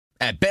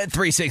At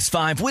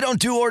Bet365, we don't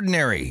do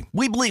ordinary.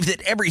 We believe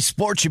that every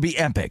sport should be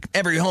epic.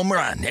 Every home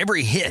run,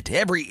 every hit,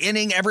 every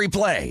inning, every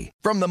play.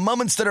 From the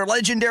moments that are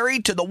legendary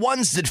to the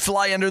ones that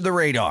fly under the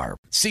radar.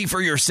 See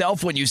for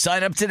yourself when you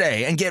sign up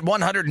today and get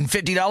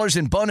 $150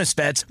 in bonus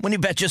bets when you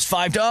bet just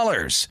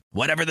 $5.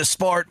 Whatever the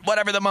sport,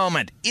 whatever the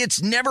moment,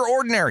 it's never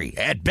ordinary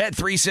at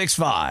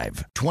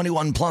Bet365.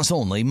 21 plus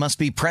only. Must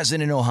be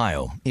present in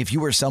Ohio. If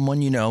you or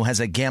someone you know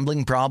has a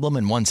gambling problem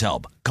and wants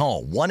help,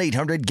 call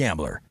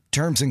 1-800-GAMBLER.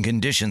 Terms and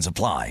conditions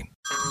apply.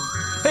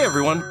 Hey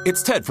everyone,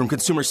 it's Ted from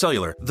Consumer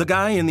Cellular, the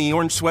guy in the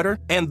orange sweater,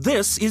 and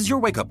this is your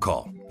wake-up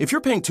call. If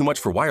you're paying too much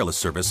for wireless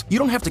service, you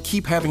don't have to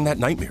keep having that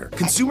nightmare.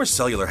 Consumer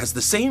Cellular has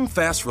the same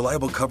fast,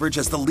 reliable coverage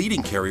as the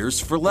leading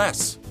carriers for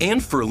less.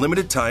 And for a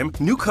limited time,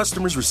 new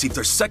customers receive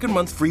their second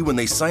month free when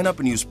they sign up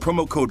and use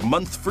promo code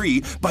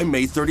MONTHFREE by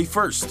May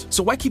 31st.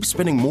 So why keep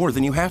spending more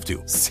than you have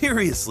to?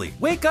 Seriously,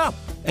 wake up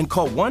and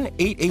call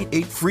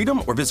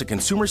 1-888-FREEDOM or visit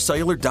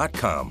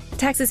consumercellular.com.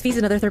 Taxes, fees,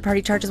 and other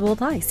third-party charges will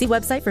apply. See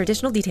website for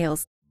additional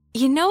details.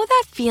 You know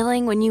that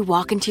feeling when you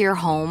walk into your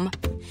home,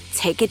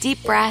 take a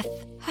deep breath,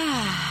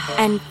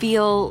 and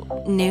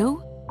feel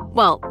new?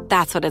 Well,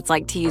 that's what it's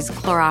like to use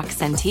Clorox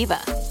Scentiva.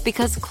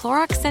 Because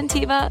Clorox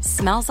Scentiva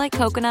smells like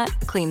coconut,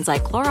 cleans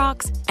like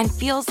Clorox, and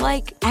feels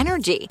like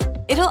energy.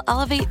 It'll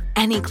elevate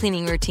any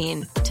cleaning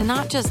routine to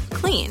not just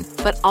clean,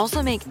 but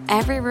also make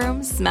every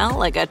room smell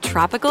like a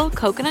tropical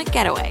coconut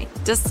getaway.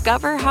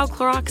 Discover how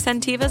Clorox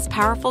Scentiva's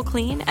powerful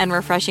clean and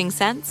refreshing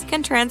scents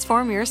can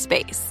transform your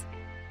space.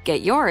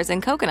 Get yours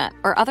in coconut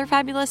or other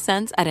fabulous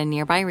scents at a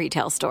nearby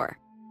retail store.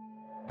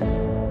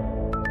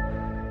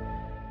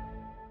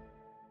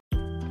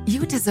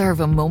 You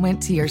deserve a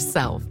moment to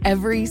yourself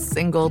every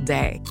single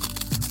day.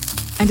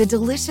 And a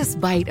delicious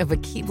bite of a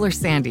Keebler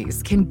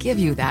Sandies can give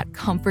you that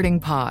comforting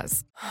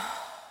pause.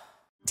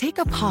 Take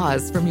a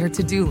pause from your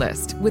to-do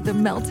list with the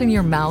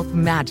melt-in-your-mouth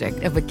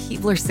magic of a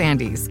Keebler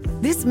Sandies.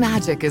 This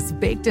magic is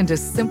baked into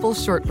simple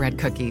shortbread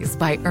cookies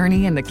by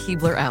Ernie and the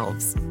Keebler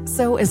Elves.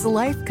 So as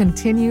life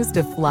continues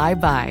to fly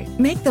by,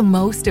 make the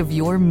most of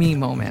your me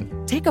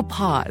moment. Take a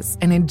pause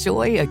and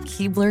enjoy a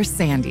Keebler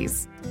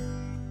Sandies.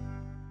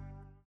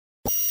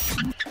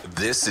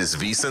 This is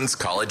VSiN's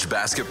College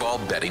Basketball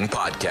Betting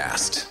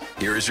Podcast.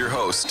 Here is your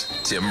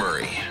host, Tim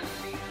Murray.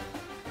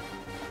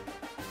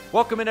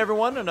 Welcome in,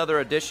 everyone. Another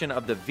edition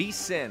of the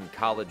VSiN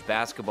College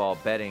Basketball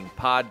Betting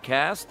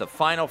Podcast. The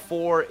Final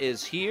Four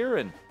is here,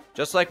 and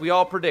just like we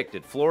all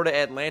predicted, Florida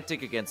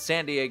Atlantic against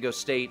San Diego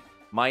State,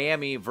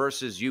 Miami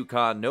versus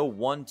UConn. No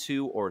 1,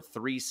 2, or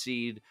 3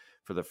 seed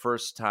for the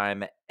first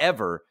time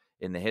ever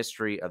in the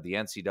history of the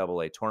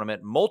NCAA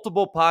tournament.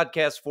 Multiple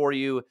podcasts for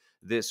you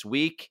this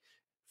week.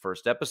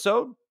 First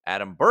episode,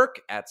 Adam Burke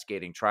at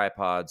Skating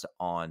Tripods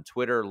on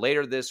Twitter.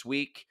 Later this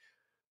week,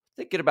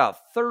 thinking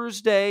about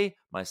Thursday,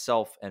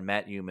 myself and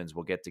Matt Humans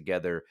will get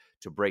together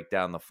to break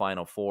down the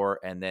Final Four,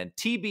 and then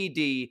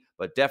TBD,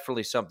 but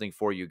definitely something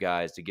for you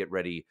guys to get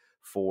ready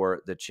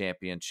for the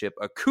championship.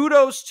 A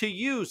kudos to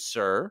you,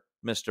 sir,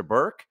 Mr.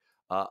 Burke.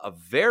 A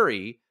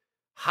very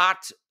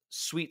hot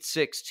Sweet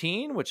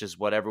 16, which is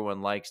what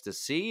everyone likes to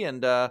see,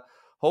 and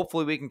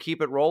hopefully we can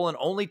keep it rolling.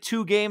 Only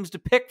 2 games to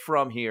pick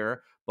from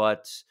here,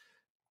 but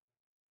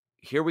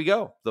here we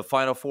go. The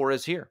Final Four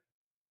is here.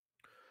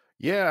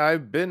 Yeah,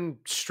 I've been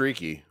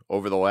streaky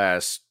over the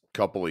last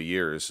couple of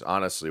years,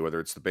 honestly, whether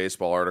it's the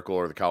baseball article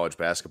or the college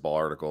basketball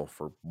article,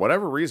 for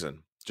whatever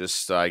reason.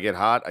 Just I get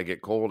hot, I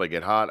get cold, I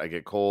get hot, I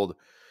get cold.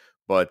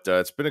 But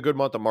it's been a good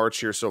month of March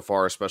here so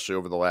far, especially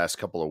over the last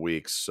couple of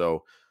weeks.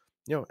 So,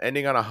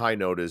 ending on a high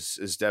note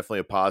is definitely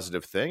a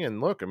positive thing.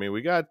 And look, I mean,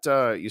 we got,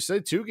 you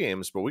said 2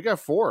 games, but we got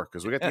 4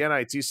 because we got the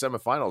NIT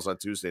semifinals on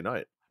Tuesday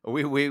night.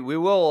 We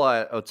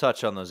will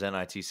touch on those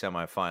NIT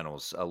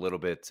semifinals a little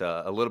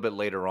bit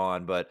later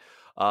on, but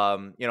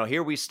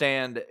here we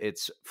stand.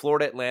 It's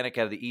Florida Atlantic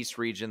out of the East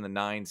region, the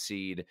 9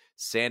 seed,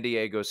 San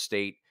Diego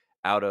State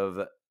out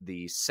of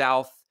the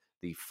South,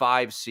 the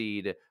 5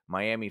 seed,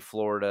 Miami,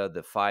 Florida,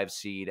 the 5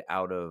 seed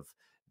out of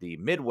the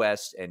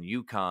Midwest, and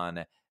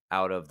UConn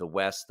out of the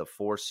West, the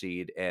 4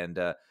 seed. And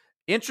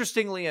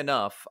interestingly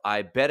enough,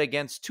 I bet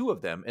against 2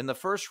 of them in the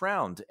first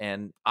round,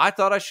 and I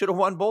thought I should have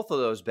won both of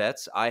those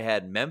bets. I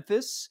had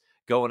Memphis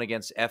going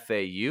against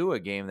FAU, a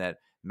game that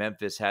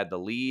Memphis had the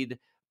lead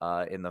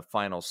in the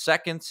final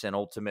seconds, and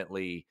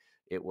ultimately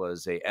it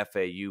was a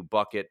FAU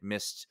bucket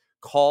missed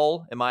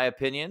call, in my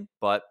opinion.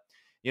 But,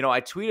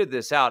 I tweeted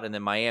this out, and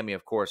then Miami,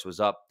 of course, was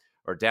up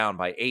or down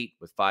by 8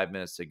 with 5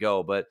 minutes to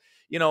go. But,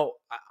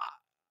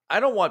 I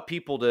don't want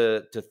people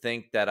to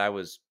think that I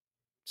was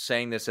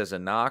saying this as a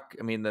knock.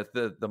 I mean,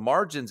 the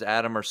margins,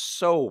 Adam, are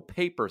so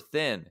paper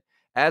thin,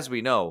 as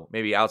we know,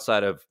 maybe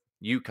outside of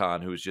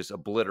UConn, who's just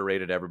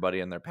obliterated everybody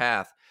in their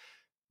path.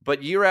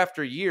 But year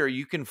after year,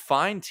 you can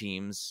find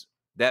teams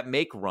that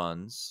make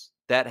runs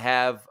that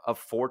have a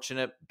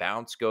fortunate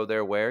bounce go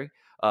their way.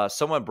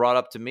 Someone brought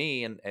up to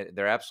me, and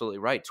they're absolutely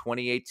right,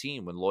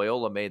 2018, when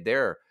Loyola made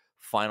their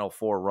Final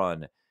Four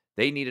run,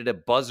 they needed a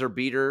buzzer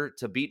beater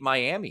to beat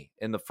Miami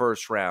in the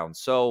first round.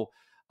 So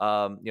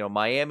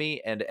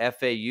Miami and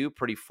FAU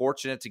pretty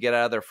fortunate to get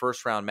out of their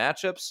first round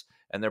matchups,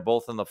 and they're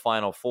both in the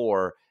Final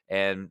Four.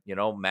 And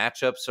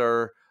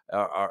matchups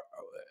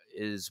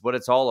is what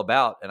it's all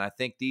about. And I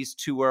think these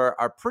two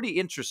are pretty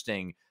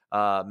interesting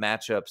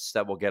matchups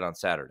that we'll get on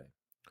Saturday.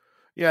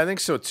 Yeah, I think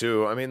so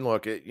too. I mean,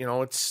 look,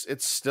 it's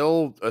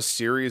still a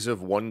series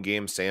of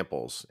 1-game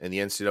samples in the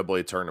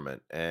NCAA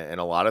tournament, and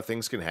a lot of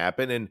things can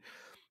happen. And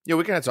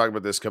we kind of talked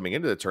about this coming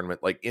into the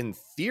tournament. Like, in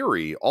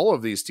theory, all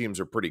of these teams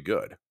are pretty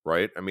good,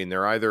 right? I mean,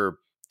 they're either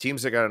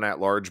teams that got an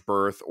at-large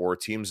berth or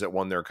teams that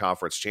won their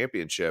conference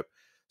championship,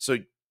 so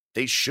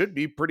they should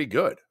be pretty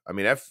good. I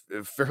mean,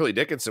 Fairleigh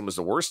Dickinson was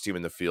the worst team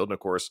in the field, and of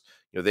course,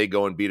 they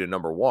go and beat a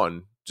number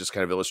one, just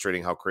kind of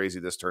illustrating how crazy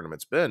this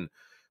tournament's been.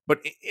 But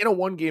in a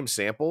 1-game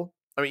sample,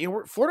 I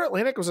mean, Florida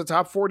Atlantic was a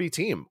top 40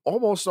 team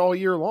almost all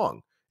year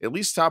long, at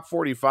least top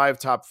 45,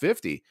 top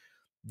 50.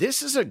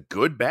 This is a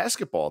good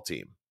basketball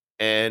team.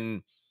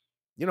 And,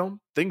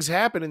 things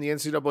happen in the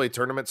NCAA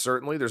tournament,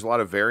 certainly. There's a lot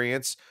of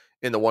variance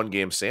in the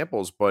 1-game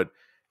samples, but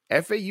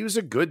FAU's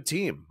a good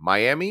team.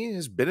 Miami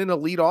has been an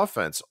elite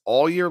offense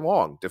all year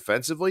long.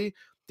 Defensively,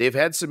 they've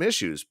had some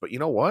issues. But you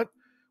know what?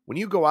 When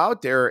you go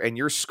out there and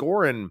you're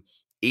scoring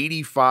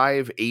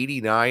 85,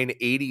 89,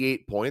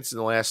 88 points in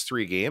the last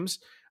 3 games,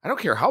 I don't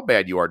care how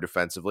bad you are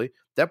defensively,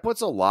 that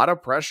puts a lot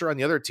of pressure on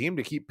the other team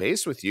to keep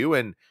pace with you,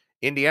 and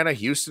Indiana,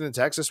 Houston, and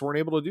Texas weren't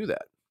able to do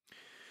that.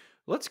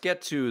 Let's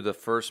get to the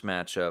first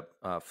matchup,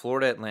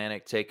 Florida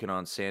Atlantic taking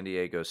on San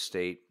Diego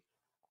State.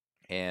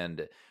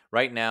 And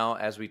right now,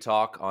 as we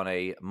talk on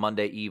a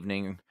Monday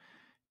evening,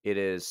 it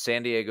is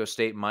San Diego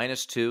State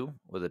 -2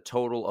 with a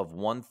total of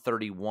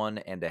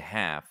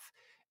 131.5.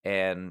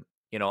 And,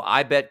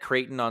 I bet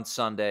Creighton on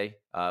Sunday.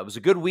 It was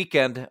a good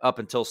weekend up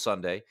until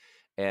Sunday.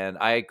 And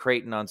I had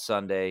Creighton on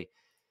Sunday,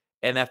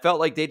 and I felt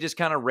like they just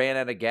kind of ran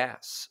out of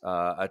gas.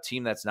 A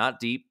team that's not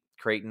deep,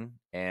 Creighton,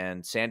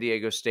 and San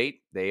Diego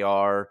State, they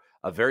are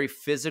a very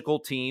physical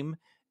team.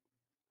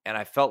 And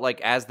I felt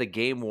like as the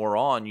game wore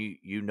on,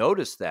 you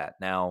noticed that.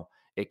 Now,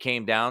 it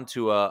came down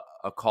to a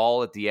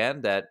call at the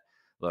end that,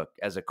 look,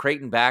 as a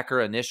Creighton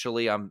backer,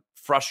 initially I'm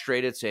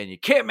frustrated saying you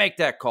can't make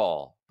that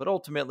call. But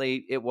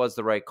ultimately, it was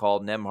the right call.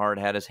 Nembhard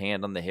had his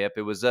hand on the hip.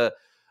 It was a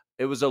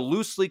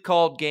loosely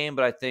called game,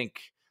 but I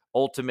think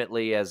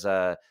ultimately, as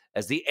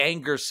the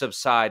anger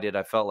subsided,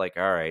 I felt like,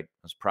 all right,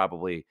 that's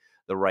probably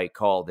the right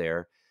call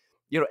there.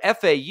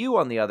 FAU,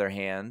 on the other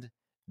hand,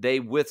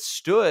 they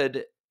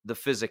withstood the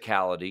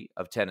physicality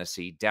of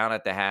Tennessee down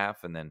at the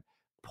half and then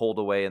pulled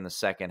away in the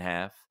second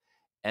half.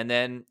 And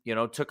then,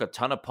 took a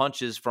ton of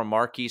punches from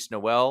Marquise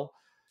Noel.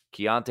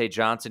 Keontae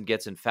Johnson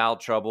gets in foul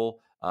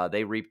trouble.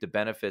 They reap the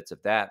benefits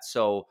of that.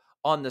 So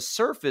on the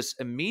surface,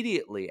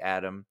 immediately,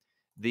 Adam,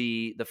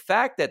 the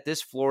fact that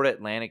this Florida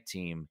Atlantic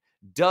team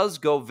does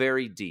go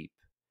very deep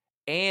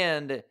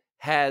and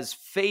has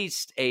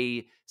faced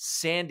a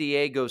San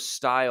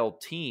Diego-style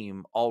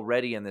team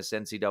already in this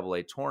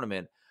NCAA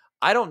tournament,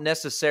 I don't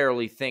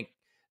necessarily think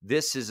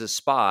this is a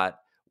spot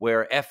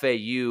where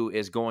FAU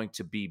is going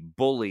to be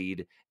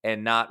bullied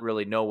and not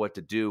really know what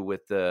to do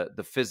with the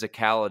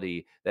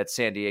physicality that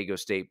San Diego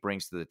State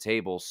brings to the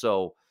table.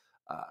 So,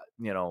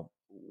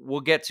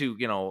 we'll get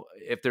to,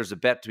 if there's a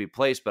bet to be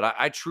placed, but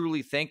I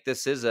truly think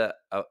this is a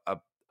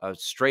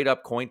straight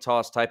up coin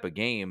toss type of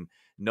game,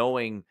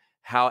 knowing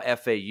how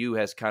FAU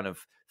has kind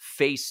of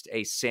faced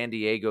a San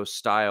Diego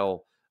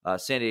style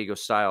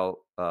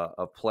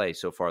of play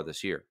so far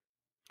this year.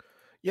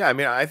 Yeah, I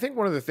mean, I think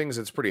one of the things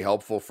that's pretty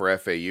helpful for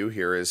FAU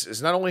here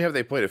is not only have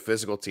they played a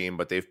physical team,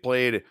 but they've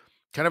played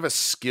kind of a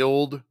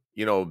skilled,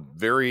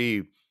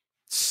 very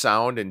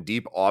sound and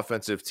deep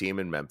offensive team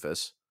in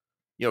Memphis.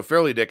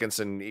 Fairleigh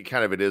Dickinson,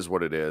 it is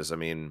what it is. I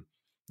mean,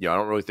 I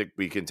don't really think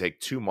we can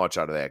take too much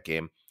out of that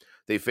game.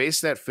 They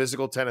faced that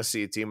physical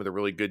Tennessee team with a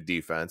really good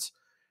defense.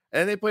 And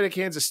then they played a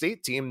Kansas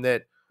State team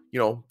that,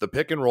 the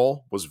pick and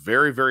roll was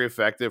very, very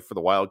effective for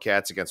the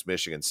Wildcats against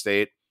Michigan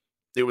State.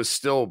 It was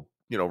still,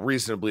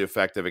 reasonably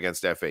effective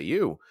against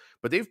FAU.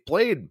 But they've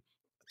played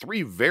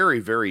 3 very,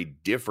 very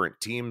different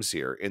teams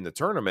here in the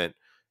tournament.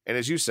 And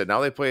as you said,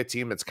 now they play a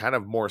team that's kind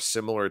of more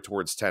similar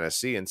towards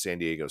Tennessee and San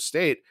Diego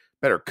State.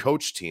 Better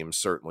coach team,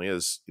 certainly,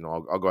 is,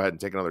 I'll go ahead and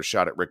take another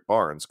shot at Rick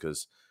Barnes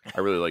because I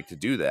really like to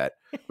do that.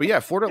 But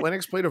yeah, Florida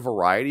Atlantic's played a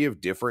variety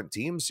of different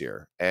teams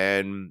here,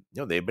 and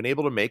they've been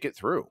able to make it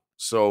through.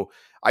 So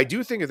I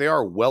do think that they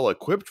are well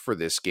equipped for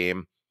this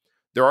game.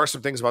 There are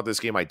some things about this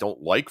game I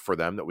don't like for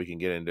them that we can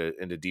get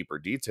into deeper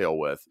detail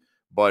with,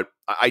 but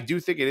I do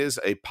think it is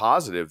a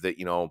positive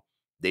that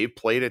they've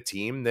played a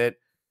team that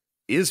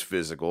is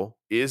physical,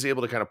 is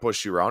able to kind of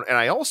push you around, and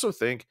I also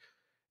think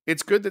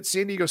it's good that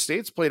San Diego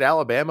State's played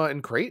Alabama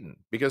and Creighton,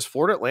 because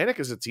Florida Atlantic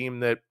is a team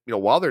that,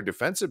 while their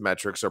defensive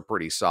metrics are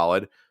pretty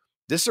solid,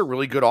 this is a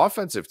really good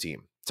offensive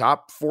team.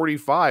 Top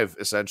 45,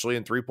 essentially,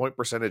 in 3-point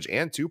percentage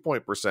and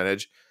 2-point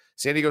percentage.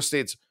 San Diego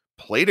State's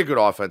played a good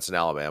offense in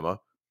Alabama,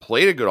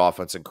 played a good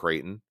offense in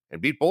Creighton,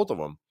 and beat both of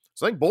them.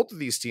 So I think both of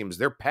these teams,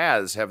 their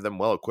paths have them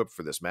well equipped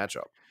for this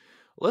matchup.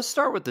 Let's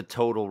start with the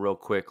total real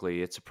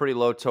quickly. It's a pretty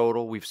low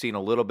total. We've seen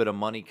a little bit of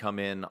money come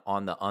in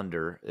on the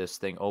under. This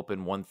thing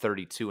opened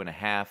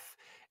 132.5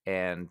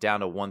 and down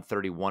to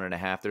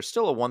 131.5. There's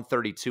still a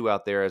 132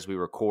 out there as we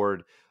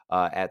record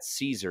at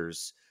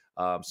Caesars.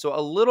 So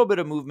a little bit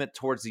of movement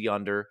towards the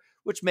under,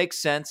 which makes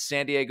sense.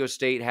 San Diego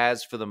State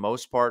has, for the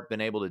most part,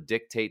 been able to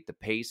dictate the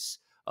pace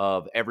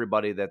of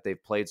everybody that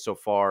they've played so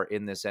far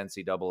in this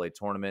NCAA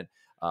tournament.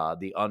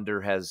 The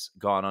under has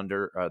gone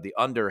under. The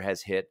under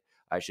has hit,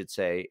 I should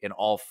say, in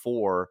all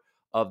 4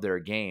 of their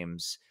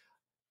games.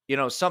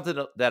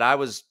 Something that I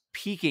was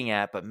peeking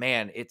at, but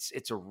man,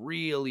 it's a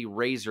really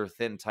razor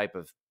thin type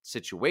of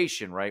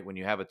situation, right? When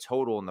you have a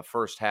total in the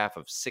first half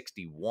of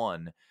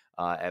 61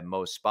 at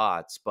most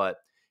spots. But,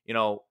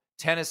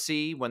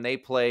 Tennessee, when they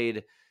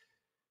played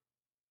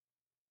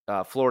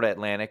Florida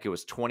Atlantic, it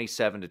was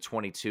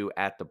 27-22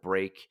 at the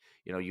break.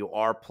 You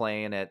are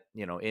playing at,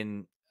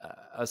 in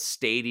a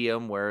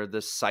stadium where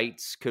the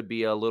sights could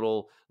be a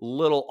little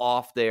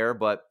off there.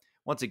 But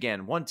once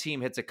again, one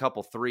team hits a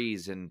couple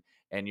threes and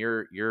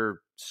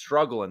you're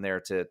struggling there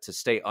to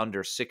stay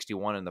under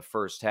 61 in the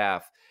first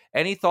half.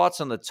 Any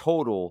thoughts on the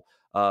total?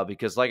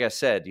 Because like I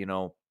said,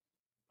 you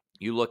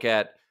look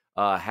at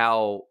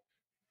how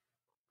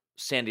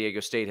San Diego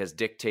State has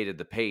dictated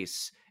the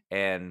pace,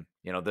 and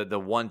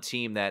the one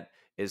team that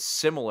is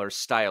similar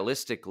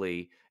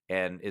stylistically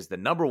and is the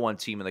number 1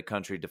 team in the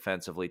country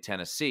defensively,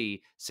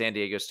 Tennessee. San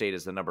Diego State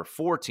is the number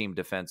 4 team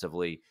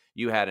defensively.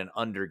 You had an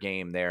under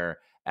game there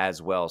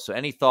as well. So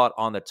any thought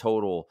on the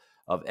total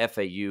of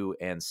FAU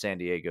and San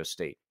Diego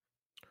State?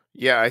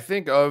 Yeah, I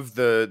think of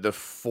the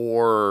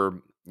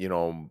 4,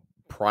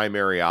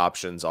 primary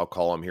options, I'll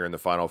call them here in the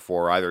Final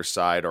Four, either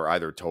side or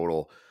either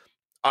total,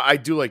 I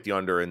do like the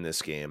under in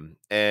this game.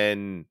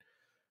 And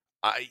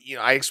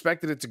I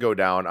expected it to go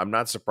down. I'm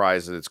not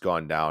surprised that it's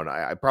gone down.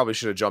 I probably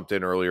should have jumped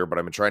in earlier, but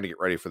I've been trying to get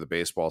ready for the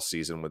baseball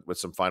season with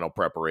some final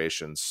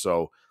preparations.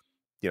 So,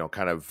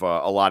 kind of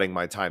allotting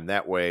my time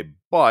that way.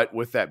 But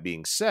with that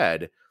being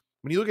said,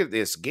 when you look at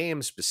this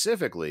game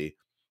specifically,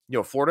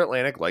 Florida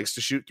Atlantic likes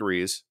to shoot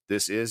threes.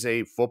 This is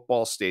a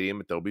football stadium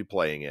that they'll be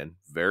playing in.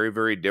 Very,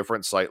 very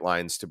different sight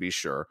lines, to be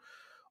sure.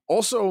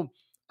 Also,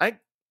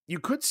 you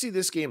could see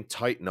this game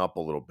tighten up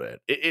a little bit.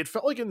 It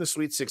felt like in the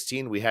Sweet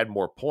 16, we had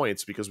more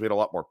points because we had a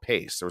lot more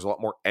pace. There was a lot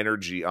more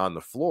energy on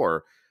the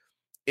floor.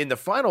 In the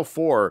Final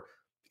Four,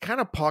 kind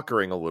of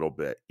puckering a little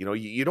bit.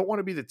 You don't want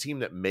to be the team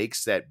that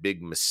makes that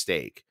big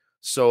mistake.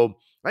 So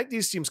I think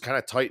these teams kind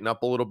of tighten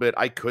up a little bit.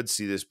 I could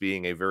see this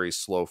being a very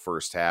slow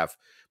first half.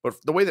 But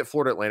the way that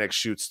Florida Atlantic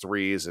shoots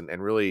threes and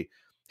really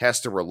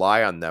has to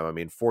rely on them,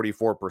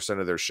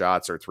 44% of their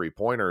shots are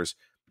three-pointers.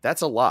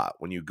 That's a lot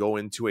when you go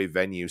into a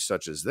venue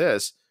such as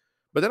this.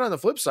 But then on the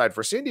flip side,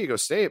 for San Diego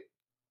State,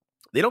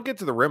 they don't get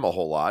to the rim a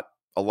whole lot.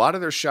 A lot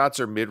of their shots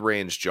are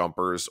mid-range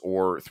jumpers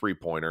or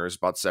three-pointers,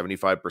 about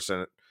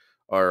 75%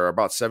 or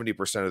about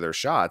 70% of their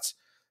shots.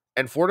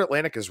 And Florida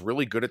Atlantic is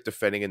really good at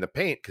defending in the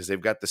paint because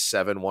they've got the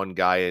 7-1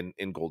 guy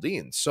in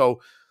Goldine.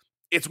 So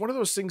it's one of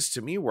those things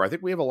to me where I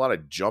think we have a lot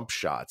of jump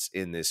shots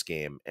in this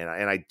game. And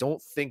I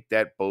don't think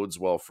that bodes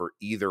well for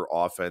either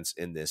offense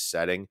in this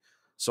setting.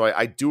 So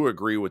I do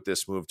agree with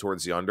this move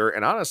towards the under.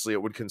 And honestly,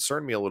 it would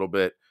concern me a little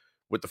bit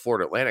with the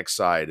Florida Atlantic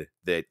side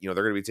that, they're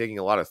going to be taking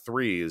a lot of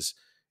threes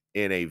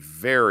in a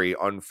very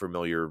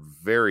unfamiliar,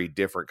 very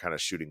different kind of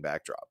shooting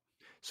backdrop.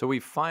 So we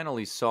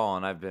finally saw,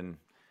 and I've been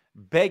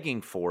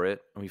begging for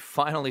it, we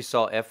finally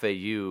saw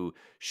FAU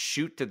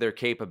shoot to their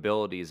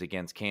capabilities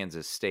against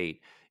Kansas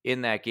State.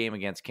 In that game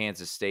against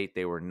Kansas State,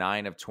 they were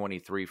 9 of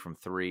 23 from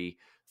 3,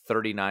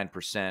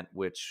 39%,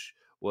 which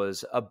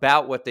was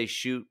about what they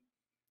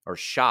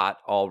shot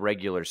all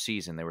regular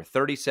season. They were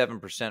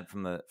 37%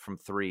 from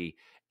 3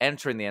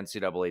 entering the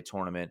NCAA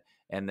tournament,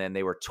 and then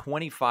they were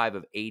 25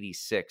 of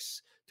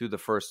 86 through the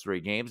first 3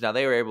 games. Now,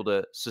 they were able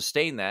to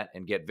sustain that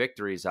and get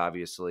victories,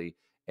 obviously,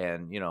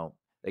 and,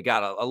 they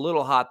got a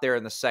little hot there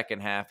in the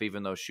second half,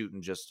 even though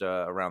shooting just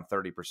around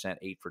 30%,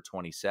 8 for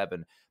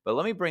 27. But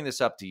let me bring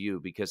this up to you,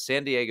 because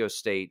San Diego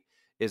State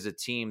is a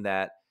team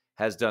that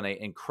has done an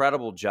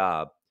incredible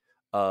job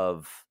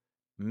of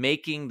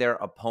making their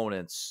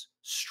opponents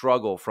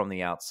struggle from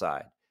the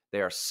outside.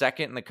 They are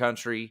second in the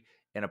country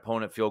in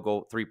opponent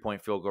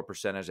three-point field goal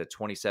percentage at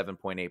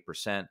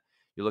 27.8%.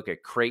 You look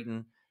at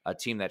Creighton, a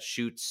team that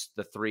shoots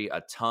the three a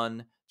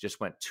ton,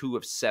 just went 2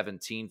 of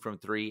 17 from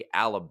 3.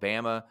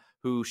 Alabama,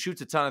 who shoots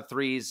a ton of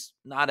threes,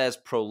 not as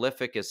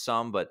prolific as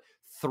some, but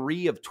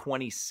 3 of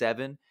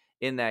 27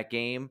 in that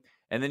game.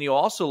 And then you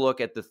also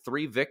look at the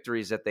 3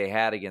 victories that they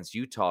had against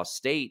Utah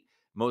State,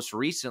 most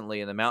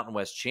recently in the Mountain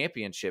West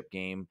Championship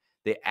game.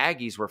 The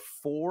Aggies were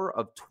 4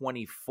 of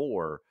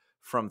 24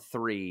 from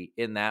 3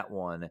 in that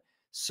one.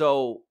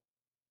 So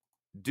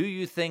do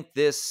you think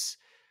this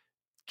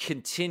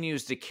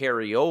continues to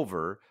carry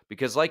over?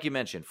 Because like you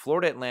mentioned,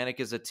 Florida Atlantic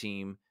is a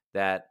team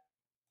that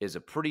is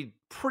a pretty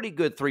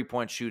good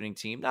three-point shooting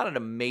team. Not an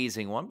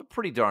amazing one, but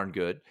pretty darn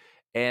good.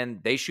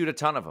 And they shoot a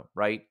ton of them,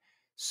 right?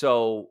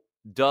 So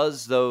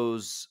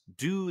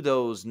do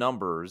those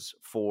numbers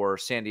for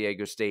San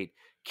Diego State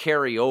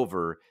carry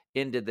over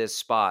into this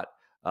spot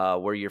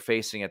where you're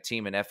facing a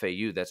team in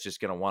FAU that's just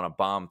going to want to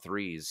bomb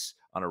threes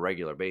on a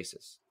regular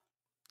basis.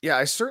 Yeah,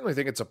 I certainly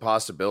think it's a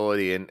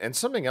possibility. And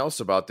something else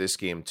about this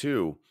game,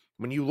 too,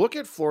 when you look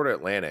at Florida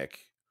Atlantic,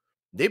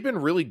 they've been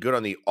really good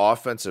on the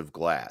offensive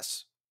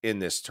glass in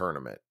this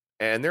tournament.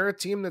 And they're a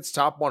team that's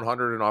top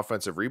 100 in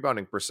offensive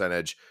rebounding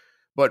percentage.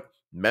 But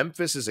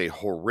Memphis is a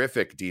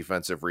horrific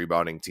defensive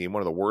rebounding team,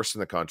 one of the worst in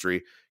the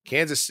country.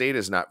 Kansas State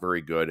is not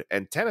very good.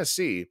 And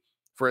Tennessee,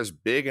 for as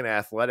big and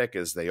athletic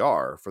as they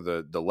are, for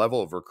the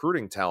level of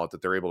recruiting talent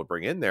that they're able to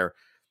bring in there,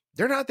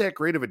 they're not that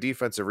great of a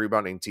defensive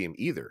rebounding team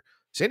either.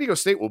 San Diego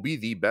State will be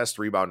the best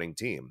rebounding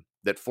team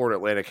that Florida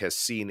Atlantic has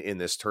seen in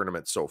this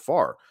tournament so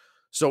far.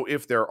 So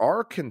if there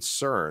are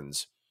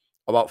concerns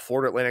about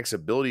Florida Atlantic's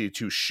ability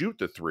to shoot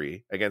the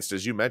three against,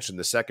 as you mentioned,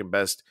 the second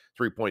best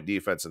three-point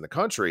defense in the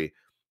country,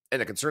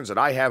 and the concerns that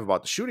I have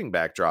about the shooting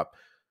backdrop,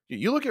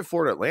 you look at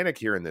Florida Atlantic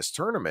here in this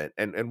tournament,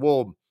 and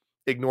we'll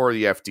ignore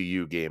the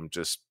FDU game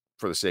just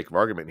for the sake of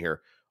argument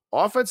here.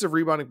 Offensive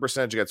rebounding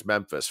percentage against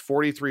Memphis,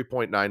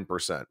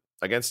 43.9%.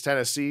 Against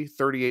Tennessee,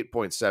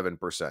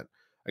 38.7%.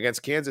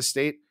 Against Kansas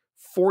State,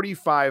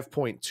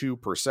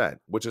 45.2%,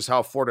 which is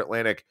how Florida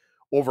Atlantic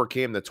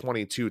overcame the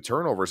 22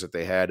 turnovers that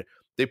they had.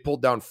 They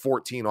pulled down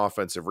 14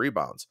 offensive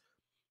rebounds.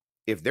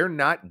 If they're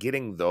not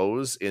getting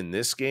those in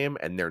this game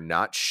and they're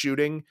not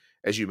shooting,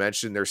 as you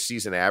mentioned, their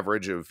season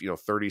average of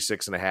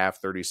 36.5%,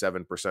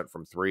 37%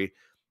 from three,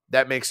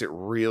 that makes it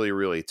really,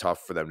 really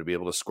tough for them to be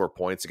able to score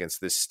points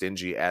against this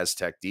stingy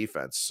Aztec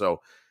defense.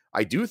 So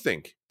I do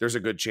think there's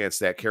a good chance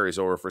that carries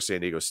over for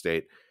San Diego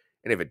State.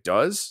 And if it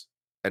does,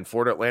 and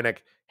Florida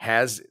Atlantic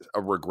has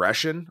a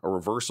regression, a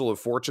reversal of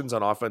fortunes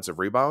on offensive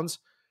rebounds,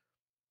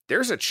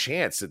 there's a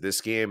chance that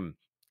this game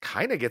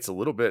kind of gets a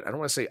little bit, I don't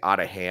want to say out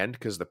of hand,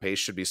 because the pace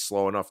should be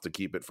slow enough to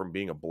keep it from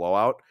being a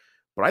blowout.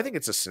 But I think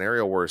it's a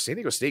scenario where San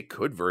Diego State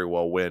could very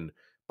well win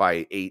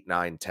by 8,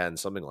 9, 10,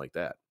 something like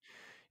that.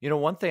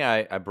 One thing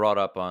I brought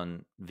up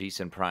on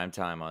VSiN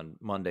Primetime on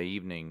Monday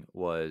evening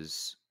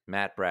was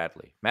Matt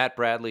Bradley. Matt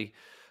Bradley,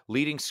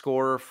 leading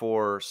scorer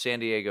for San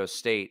Diego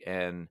State.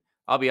 And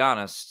I'll be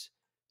honest,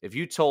 if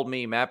you told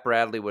me Matt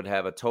Bradley would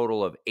have a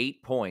total of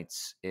 8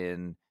 points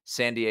in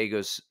San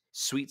Diego's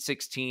Sweet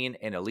 16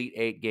 and Elite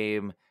 8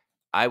 game,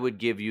 I would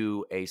give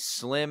you a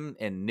slim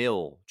and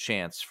nil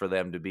chance for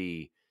them to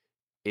be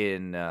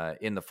in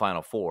the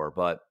Final Four.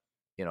 But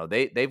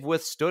they've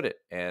withstood it,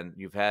 and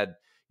you've had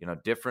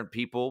different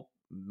people.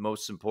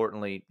 Most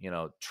importantly,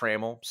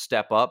 Trammell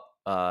step up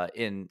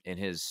in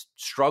his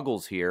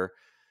struggles here.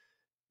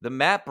 The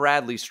Matt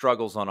Bradley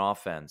struggles on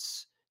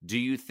offense. Do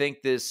you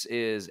think this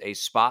is a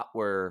spot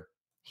where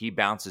he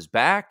bounces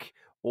back,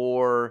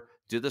 or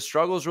do the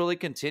struggles really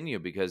continue?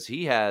 Because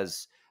he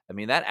has,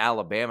 that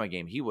Alabama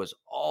game, he was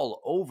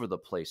all over the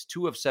place.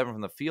 2 of 7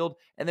 from the field,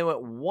 and they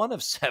went 1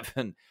 of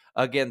 7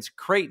 against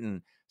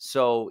Creighton.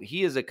 So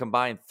he is a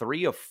combined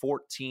 3 of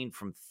 14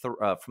 from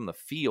the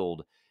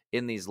field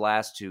in these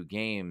last 2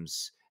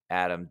 games.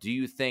 Adam, do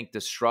you think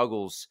the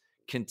struggles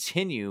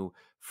continue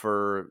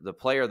for the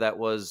player that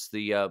was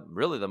the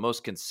really the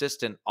most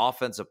consistent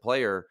offensive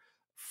player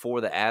for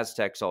the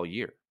Aztecs all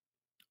year?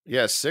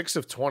 Yeah, 6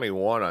 of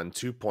 21 on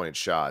 2-point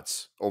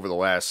shots over the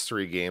last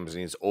 3 games,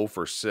 and he's 0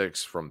 for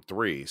 6 from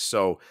 3.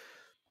 So,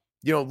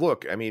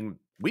 look,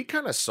 we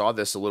kind of saw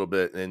this a little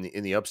bit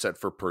in the upset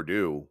for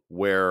Purdue,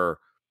 where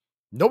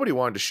nobody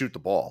wanted to shoot the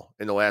ball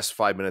in the last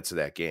 5 minutes of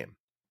that game.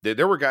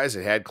 There were guys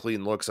that had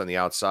clean looks on the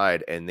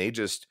outside, and they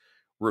just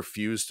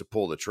refused to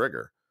pull the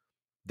trigger.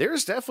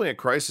 There's definitely a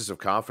crisis of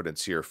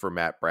confidence here for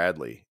Matt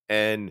Bradley.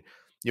 And,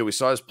 we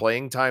saw his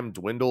playing time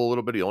dwindle a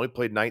little bit. He only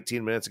played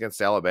 19 minutes against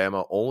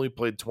Alabama, only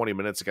played 20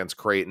 minutes against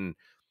Creighton.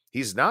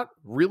 He's not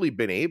really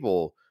been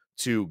able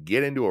to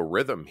get into a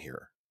rhythm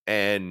here.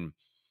 And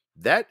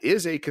that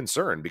is a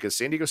concern, because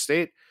San Diego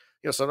State,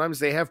 sometimes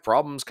they have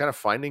problems kind of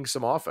finding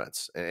some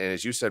offense. And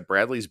as you said,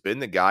 Bradley's been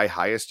the guy,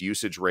 highest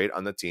usage rate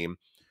on the team.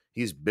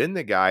 He's been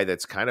the guy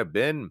that's kind of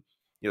been,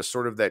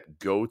 sort of that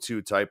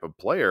go-to type of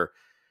player.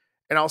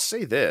 And I'll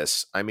say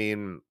this,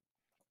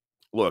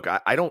 look,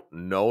 I don't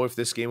know if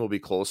this game will be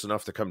close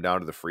enough to come down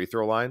to the free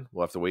throw line.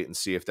 We'll have to wait and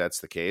see if that's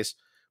the case.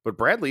 But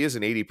Bradley is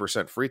an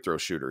 80% free throw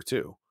shooter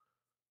too.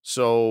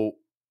 So,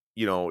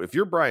 if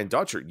you're Brian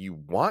Dutcher, you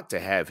want to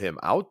have him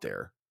out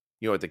there,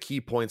 at the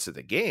key points of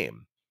the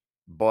game.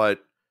 But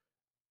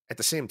at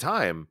the same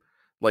time,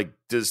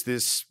 does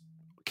this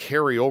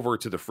carry over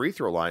to the free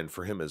throw line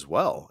for him as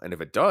well? And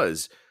if it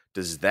does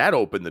that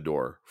open the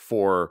door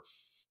for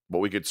what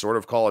we could sort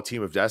of call a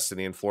team of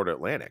destiny in Florida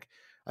Atlantic?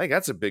 I think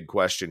that's a big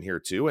question here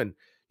too. And,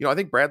 I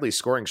think Bradley's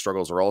scoring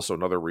struggles are also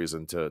another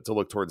reason to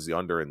look towards the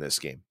under in this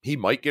game. He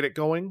might get it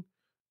going,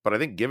 but I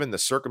think given the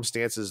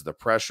circumstances, the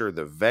pressure,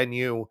 the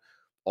venue,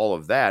 all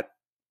of that,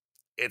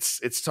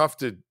 it's tough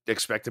to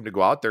expect him to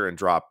go out there and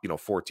drop,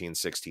 14,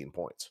 16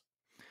 points.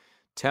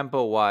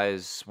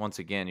 Tempo-wise, once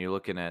again, you're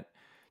looking at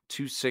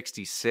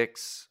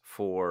 266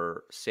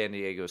 for San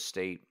Diego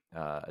State,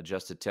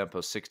 adjusted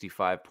tempo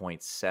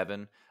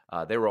 65.7.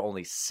 There were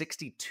only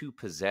 62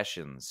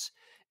 possessions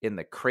in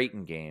the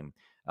Creighton game.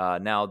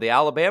 Now, the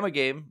Alabama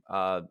game,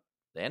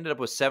 they ended up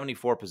with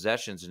 74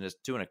 possessions, and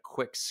just doing a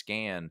quick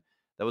scan,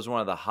 that was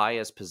one of the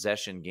highest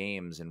possession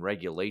games in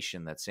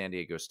regulation that San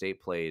Diego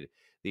State played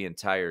the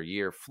entire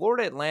year.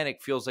 Florida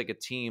Atlantic feels like a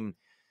team,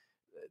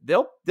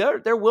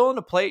 they're willing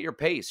to play at your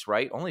pace,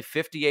 right? Only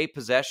 58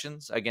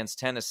 possessions against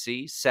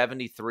Tennessee,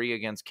 73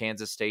 against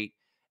Kansas State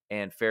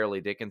and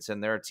Fairleigh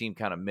Dickinson. They're a team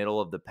kind of middle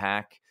of the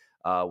pack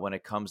when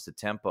it comes to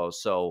tempo.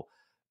 So,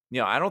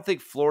 I don't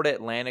think Florida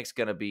Atlantic's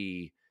going to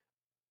be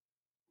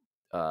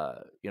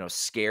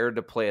scared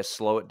to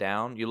slow it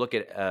down. You look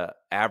at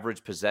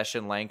average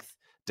possession length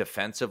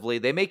defensively,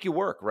 they make you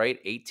work, right?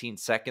 18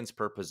 seconds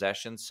per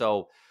possession.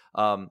 So,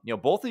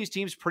 both of these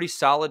teams pretty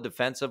solid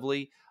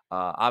defensively.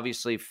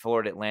 Obviously,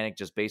 Florida Atlantic,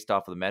 just based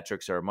off of the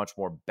metrics, are a much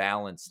more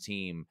balanced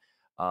team.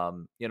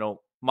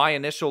 My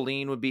initial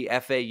lean would be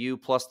FAU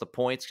plus the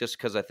points, just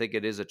because I think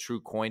it is a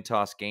true coin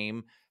toss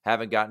game.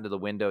 Haven't gotten to the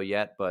window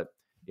yet, but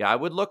yeah, I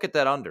would look at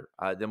that under.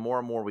 The more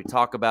and more we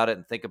talk about it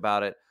and think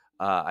about it,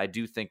 I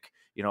do think,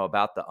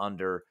 about the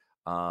under.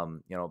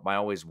 My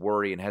always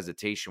worry and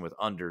hesitation with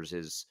unders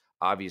is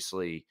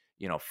obviously,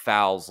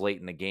 fouls late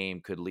in the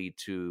game could lead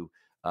to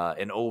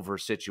an over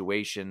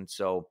situation.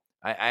 So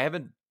I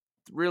haven't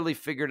really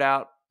figured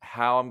out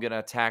how I'm going to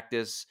attack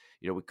this.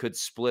 We could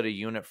split a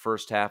unit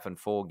first half and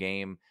full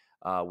game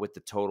with the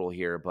total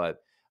here, but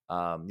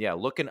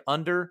looking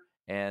under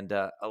and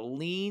a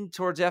lean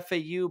towards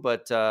FAU,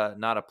 but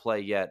not a play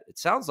yet. It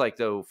sounds like,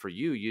 though, for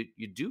you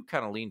do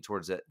kind of lean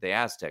towards the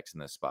Aztecs in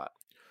this spot.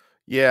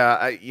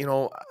 Yeah,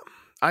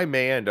 I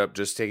may end up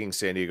just taking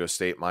San Diego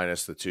State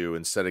minus the 2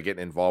 instead of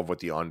getting involved with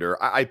the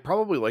under. I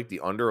probably like the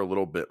under a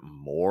little bit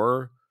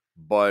more,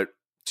 but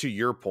to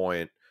your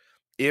point,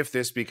 if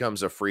this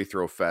becomes a free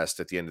throw fest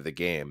at the end of the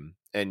game,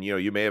 and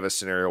you may have a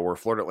scenario where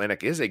Florida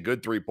Atlantic is a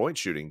good 3-point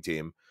shooting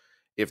team,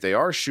 if they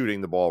are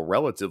shooting the ball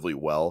relatively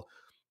well,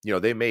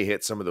 they may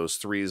hit some of those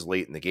threes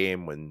late in the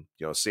game when,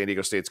 San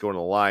Diego State's going to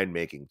the line,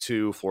 making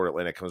 2, Florida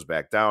Atlantic comes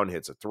back down,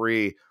 hits a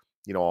 3,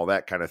 all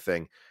that kind of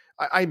thing.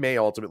 I may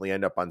ultimately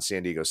end up on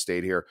San Diego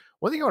State here.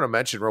 One thing I want to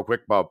mention real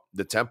quick about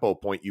the tempo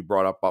point you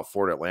brought up about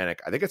Florida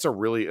Atlantic, I think it's a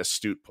really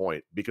astute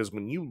point, because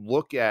when you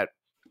look at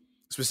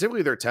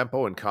specifically their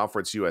tempo in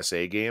Conference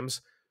USA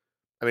games,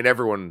 I mean,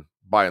 everyone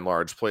by and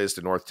large plays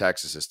to North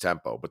Texas's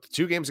tempo, but the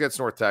 2 games against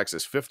North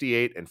Texas,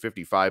 58 and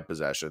 55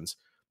 possessions.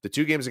 The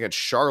 2 games against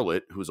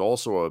Charlotte, who's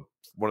also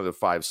one of the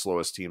 5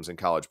 slowest teams in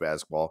college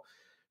basketball,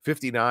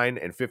 59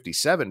 and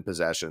 57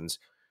 possessions,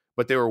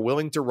 but they were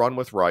willing to run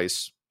with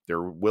Rice.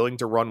 They're willing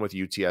to run with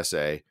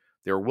UTSA.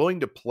 They're willing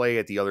to play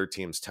at the other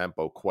team's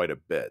tempo quite a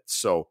bit.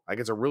 So I think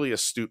it's a really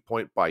astute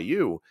point by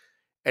you.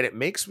 And it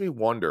makes me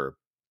wonder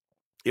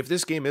if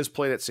this game is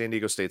played at San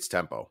Diego State's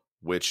tempo,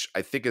 which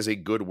I think is a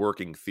good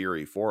working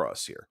theory for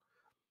us here.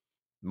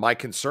 My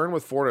concern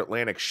with Florida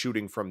Atlantic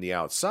shooting from the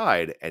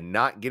outside and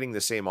not getting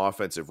the same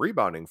offensive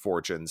rebounding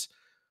fortunes,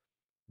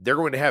 they're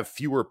going to have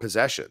fewer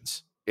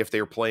possessions if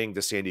they're playing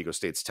to San Diego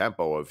State's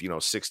tempo of,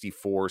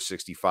 64,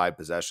 65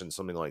 possessions,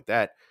 something like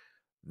that.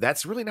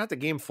 That's really not the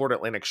game Florida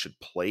Atlantic should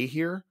play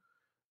here,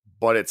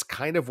 but it's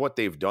kind of what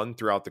they've done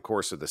throughout the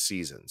course of the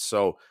season.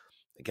 So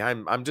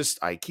again,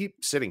 I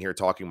keep sitting here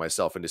talking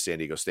myself into San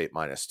Diego State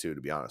minus 2,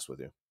 to be honest with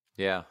you.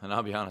 Yeah, and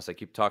I'll be honest, I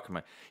keep talking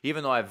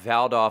even though I've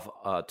vowed off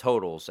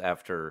totals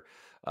after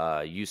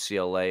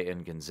UCLA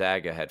and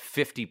Gonzaga had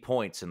 50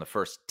 points in the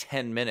first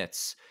 10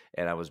 minutes,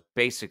 and I was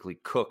basically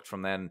cooked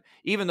from then,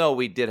 even though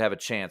we did have a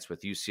chance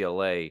with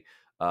UCLA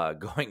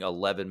going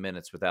 11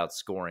 minutes without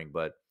scoring.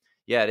 But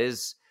yeah, it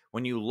is.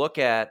 When you look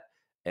at,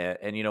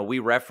 and we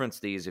reference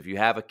these, if you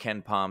have a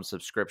Ken Palm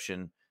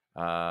subscription,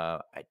 I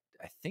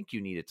think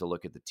you needed to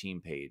look at the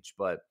team page,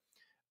 but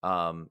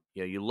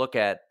you look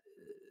at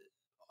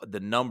the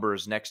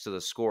numbers next to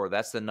the score,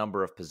 that's the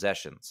number of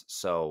possessions.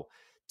 So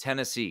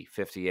Tennessee,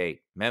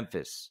 58,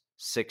 Memphis,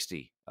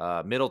 60,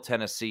 Middle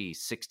Tennessee,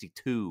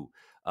 62.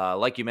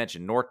 Like you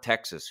mentioned, North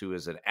Texas, who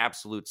is an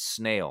absolute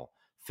snail,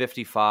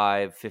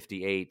 55,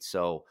 58.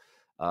 So,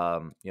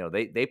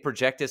 they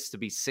project us to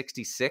be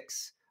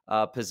 66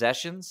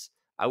 possessions.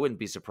 I wouldn't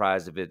be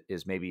surprised if it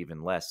is maybe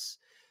even less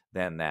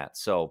than that.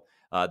 So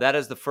that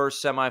is the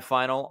first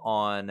semifinal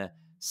on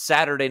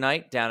Saturday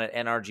night down at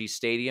NRG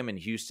Stadium in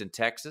Houston,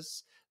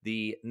 Texas.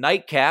 The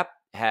nightcap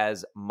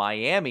has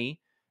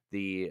Miami,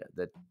 the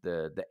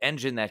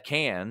engine that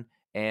can,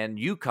 and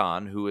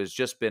UConn, who has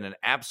just been an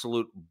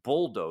absolute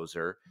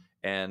bulldozer.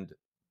 And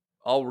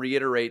I'll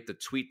reiterate the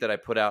tweet that I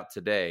put out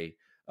today.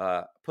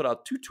 Put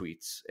out 2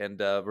 tweets, and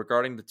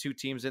regarding the 2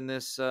 teams in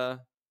this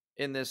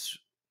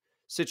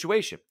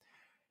situation.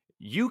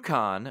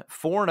 UConn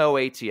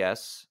 4-0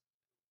 ATS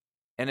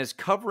and is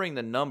covering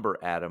the number,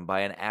 Adam, by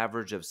an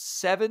average of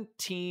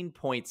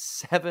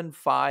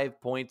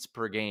 17.75 points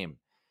per game.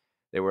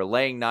 They were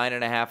laying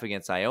 9.5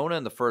 against Iona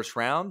in the first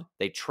round.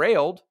 They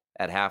trailed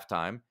at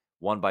halftime,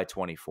 won by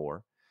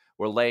 24.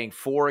 We're laying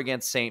 4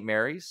 against St.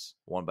 Mary's,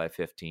 won by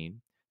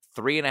 15.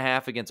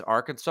 3.5 against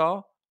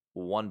Arkansas,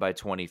 won by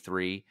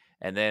 23.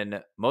 And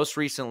then most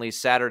recently,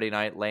 Saturday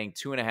night, laying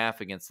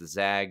 2.5 against the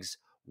Zags,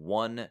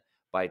 won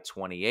by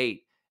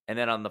 28. And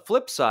then on the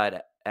flip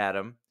side,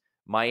 Adam,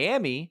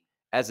 Miami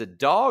as a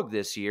dog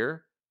this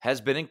year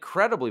has been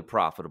incredibly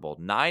profitable.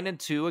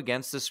 9-2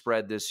 against the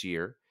spread this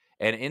year.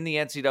 And in the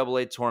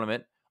NCAA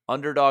tournament,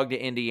 underdog to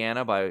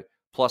Indiana by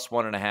plus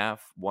 1.5,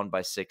 won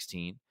by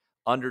 16.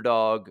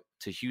 Underdog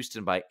to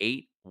Houston by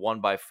 8,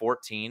 won by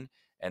 14.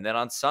 And then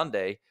on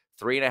Sunday,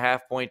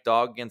 3.5-point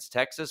dog against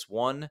Texas,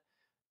 won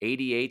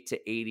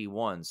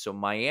 88-81. So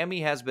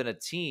Miami has been a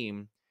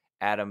team,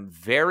 Adam,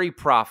 very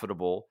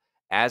profitable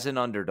as an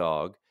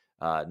underdog,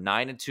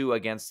 9-2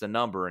 against the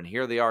number. And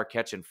here they are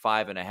catching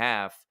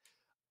 5.5.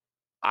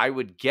 I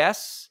would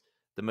guess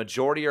the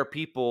majority of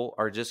people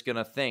are just going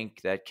to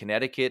think that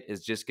Connecticut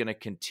is just going to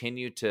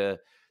continue to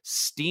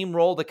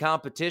steamroll the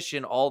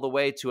competition all the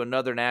way to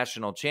another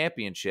national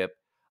championship.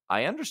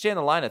 I understand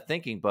the line of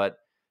thinking, but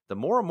the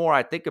more and more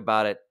I think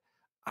about it,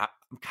 I'm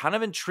kind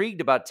of intrigued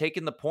about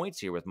taking the points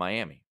here with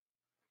Miami.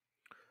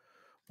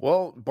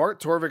 Well, Bart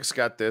Torvik's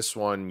got this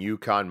one,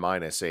 UConn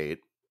 -8.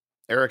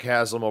 Eric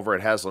Haslam over at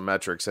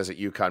Haslametrics has it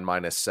UConn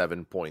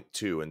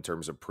 -7.2 in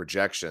terms of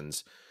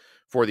projections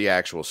for the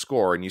actual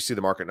score, and you see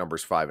the market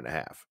numbers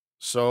 5.5.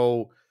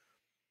 So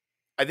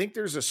I think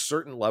there's a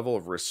certain level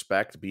of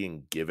respect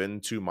being given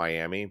to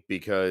Miami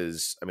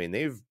because, I mean,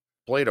 they've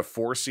played a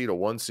 4 seed, a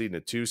 1 seed, and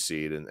a 2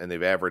 seed, and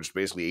they've averaged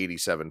basically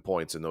 87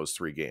 points in those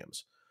 3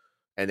 games.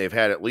 And they've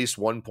had at least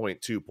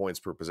 1.2 points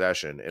per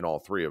possession in all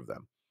 3 of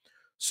them.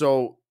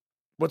 So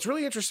what's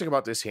really interesting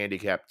about this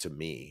handicap to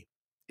me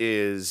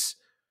is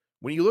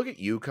when you look at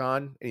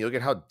UConn and you look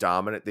at how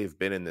dominant they've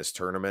been in this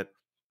tournament,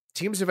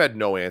 teams have had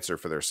no answer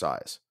for their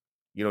size.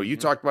 You know, you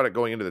talked about it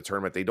going into the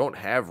tournament. They don't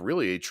have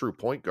really a true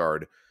point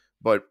guard,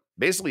 but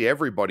basically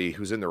everybody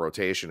who's in the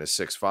rotation is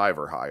 6'5"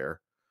 or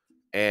higher.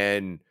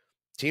 And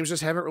teams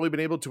just haven't really been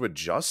able to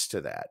adjust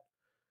to that.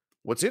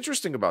 What's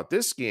interesting about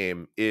this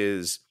game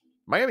is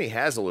Miami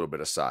has a little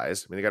bit of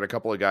size. I mean, they got a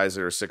couple of guys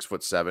that are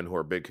 6'7" who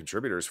are big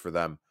contributors for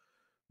them,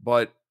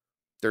 but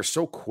they're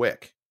so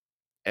quick.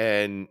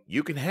 And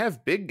you can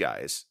have big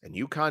guys, and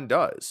UConn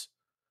does.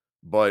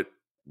 But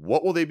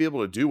what will they be able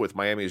to do with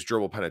Miami's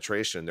dribble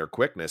penetration and their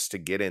quickness to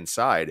get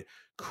inside,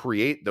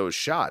 create those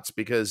shots?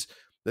 Because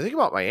the thing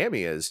about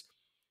Miami is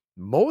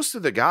most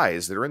of the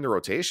guys that are in the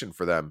rotation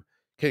for them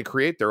can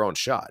create their own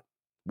shot,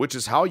 which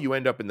is how you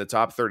end up in the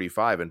top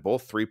 35 in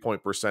both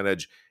 3-point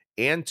percentage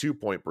and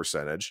 2-point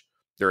percentage.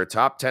 They're a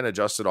top 10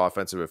 adjusted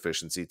offensive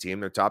efficiency team.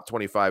 They're top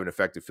 25 in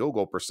effective field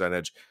goal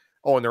percentage.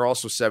 Oh, and they're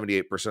also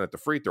 78% at the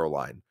free throw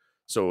line.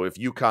 So if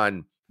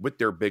UConn, with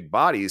their big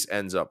bodies,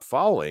 ends up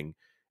fouling,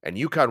 and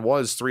UConn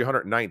was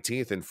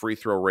 319th in free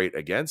throw rate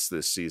against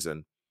this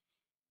season,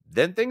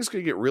 then things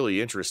could get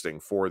really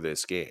interesting for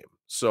this game.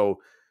 So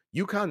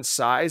UConn's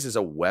size is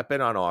a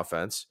weapon on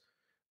offense,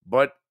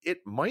 but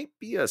it might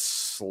be a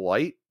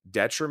slight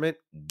detriment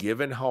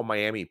given how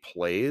Miami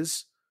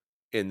plays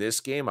in this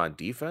game on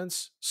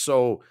defense.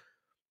 So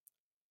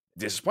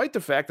despite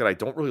the fact that I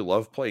don't really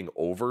love playing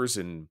overs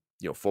in,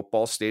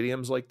 football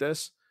stadiums like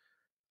this,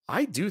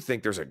 I do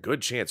think there's a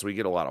good chance we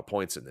get a lot of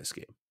points in this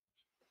game.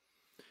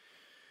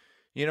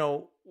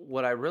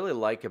 What I really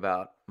like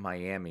about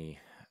Miami,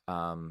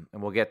 and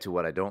we'll get to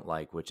what I don't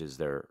like, which is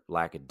their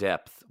lack of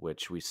depth,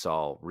 which we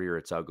saw rear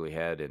its ugly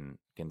head in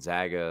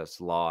Gonzaga's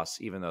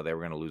loss, even though they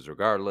were going to lose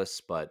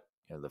regardless, but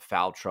the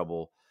foul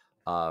trouble.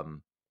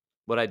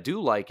 What I do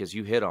like is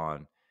you hit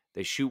on,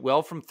 they shoot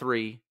well from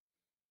 3,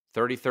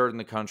 33rd in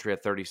the country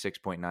at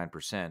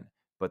 36.9%,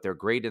 but they're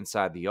great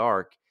inside the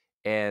arc.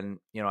 And,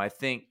 I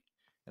think,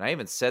 and I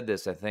even said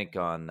this, I think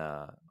on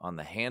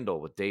the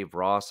Handle with Dave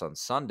Ross on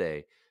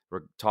Sunday,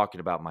 we're talking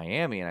about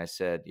Miami, and I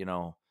said,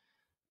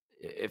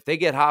 if they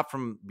get hot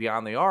from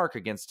beyond the arc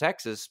against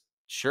Texas,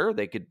 sure,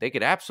 they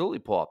could absolutely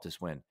pull off this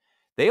win.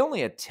 They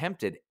only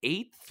attempted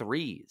 8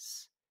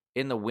 threes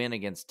in the win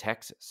against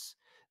Texas.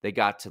 They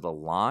got to the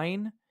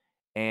line,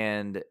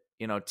 and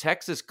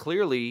Texas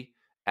clearly,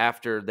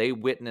 after they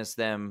witnessed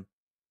them,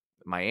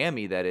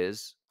 Miami that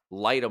is,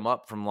 light them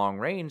up from long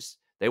range,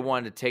 they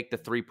wanted to take the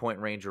 3-point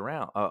range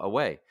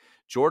away.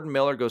 Jordan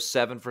Miller goes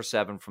 7 for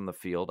 7 from the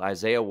field.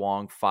 Isaiah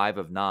Wong, 5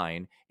 of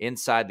 9.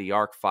 Inside the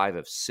arc, 5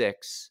 of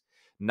 6.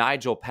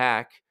 Nigel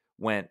Pack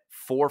went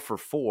 4 for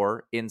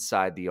 4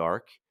 inside the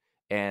arc.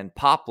 And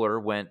Poplar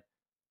went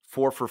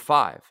 4 for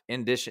 5.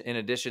 In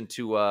addition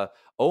to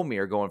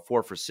Omier going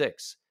 4 for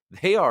 6.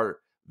 They are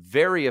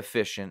very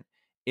efficient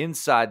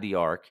inside the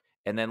arc.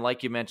 And then,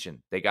 like you mentioned,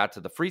 they got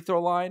to the free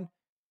throw line,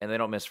 and they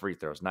don't miss free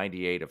throws.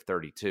 28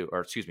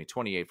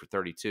 for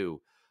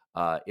 32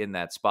 in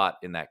that spot,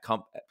 in that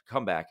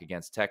comeback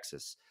against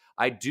Texas.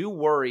 I do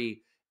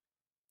worry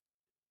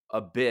a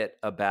bit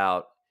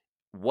about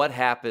what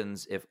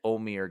happens if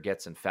Omier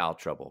gets in foul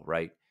trouble,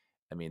 right?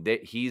 I mean,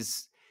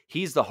 he's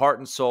the heart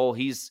and soul.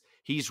 He's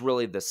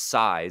really the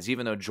size,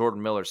 even though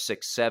Jordan Miller's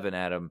 6'7",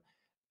 Adam.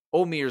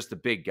 Omier's the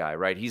big guy,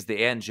 right? He's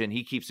the engine.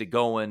 He keeps it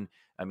going.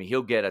 I mean,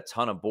 he'll get a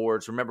ton of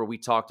boards. Remember, we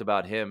talked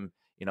about him,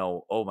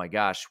 oh my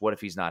gosh, what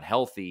if he's not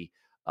healthy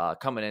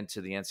coming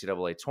into the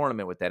NCAA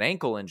tournament with that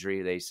ankle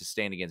injury they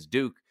sustained against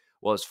Duke?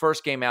 Well, his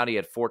first game out, he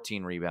had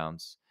 14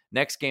 rebounds.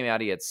 Next game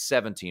out, he had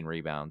 17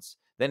 rebounds.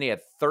 Then he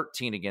had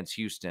 13 against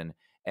Houston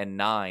and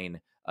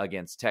 9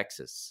 against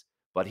Texas.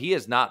 But he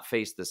has not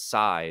faced the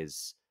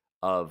size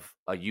of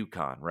a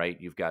UConn, right?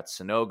 You've got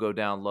Sanogo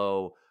down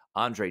low.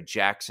 Andre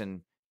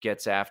Jackson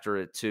gets after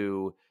it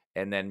too.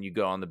 And then you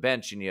go on the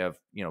bench and you have,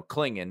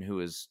 Klingon, who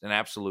is an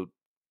absolute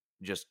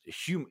just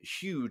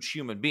huge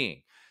human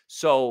being.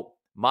 So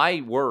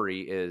my worry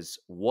is,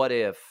 what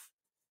if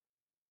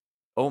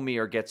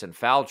Omier gets in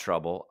foul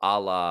trouble, a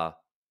la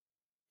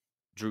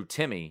Drew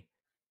Timme?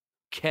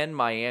 Can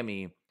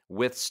Miami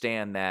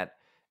withstand that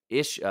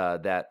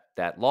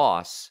that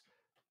loss?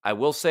 I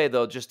will say,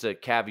 though, just to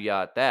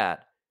caveat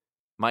that,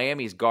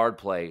 Miami's guard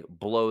play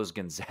blows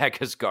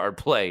Gonzaga's guard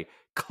play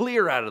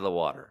clear out of the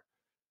water.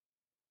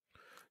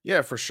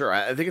 Yeah, for sure.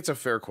 I think it's a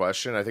fair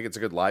question. I think it's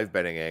a good live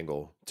betting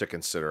angle to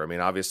consider. I mean,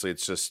 obviously,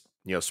 it's just,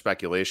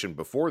 speculation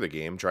before the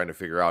game, trying to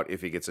figure out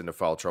if he gets into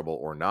foul trouble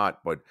or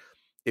not. But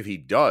if he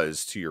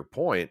does, to your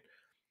point,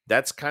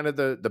 that's kind of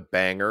the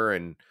banger.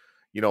 And,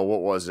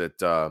 what was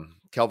it?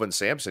 Kelvin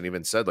Sampson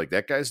even said, like,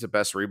 that guy's the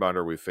best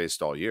rebounder we've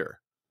faced all year.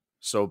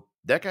 So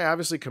that guy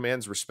obviously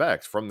commands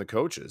respect from the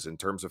coaches in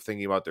terms of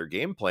thinking about their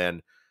game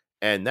plan.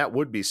 And that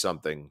would be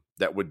something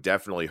that would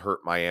definitely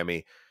hurt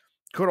Miami.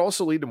 Could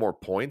also lead to more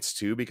points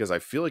too, because I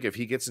feel like if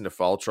he gets into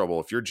foul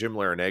trouble, if you're Jim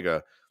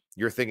Larinaga,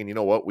 you're thinking, you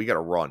know what, we got to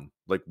run.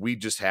 Like, we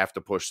just have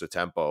to push the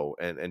tempo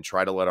and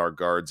try to let our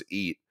guards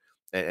eat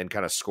and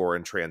kind of score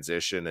in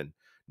transition and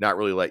not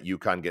really let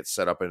UConn get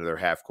set up into their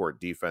half-court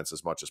defense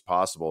as much as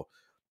possible.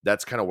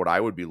 That's kind of what I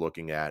would be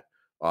looking at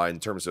in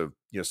terms of,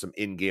 some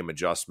in-game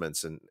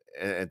adjustments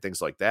and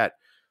things like that.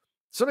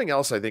 Something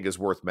else I think is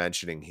worth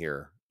mentioning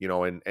here,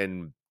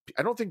 and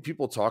I don't think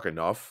people talk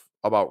enough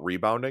about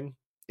rebounding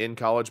in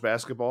college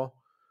basketball.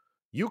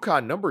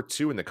 UConn, number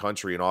 2 in the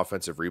country in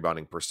offensive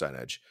rebounding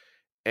percentage.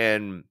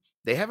 And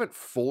they haven't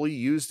fully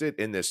used it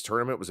in this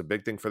tournament. It was a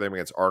big thing for them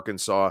against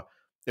Arkansas.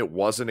 It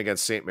wasn't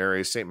against St.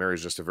 Mary's. St.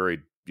 Mary's just a very,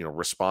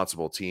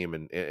 responsible team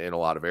in a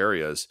lot of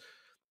areas.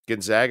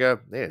 Gonzaga,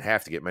 they didn't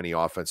have to get many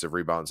offensive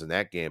rebounds in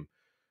that game.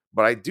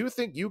 But I do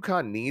think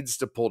UConn needs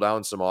to pull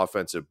down some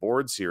offensive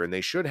boards here, and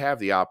they should have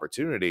the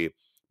opportunity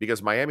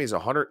because Miami's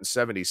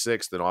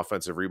 176th in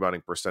offensive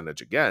rebounding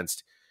percentage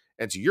against.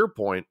 And to your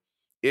point,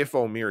 if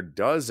Omier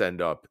does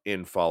end up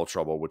in foul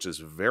trouble, which is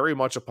very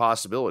much a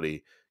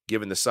possibility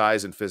given the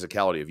size and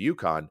physicality of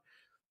UConn,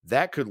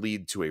 that could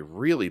lead to a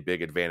really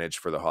big advantage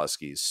for the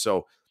Huskies.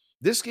 So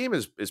this game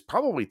is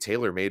probably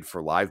tailor-made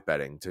for live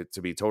betting,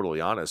 to be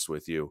totally honest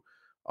with you.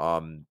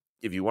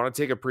 If you want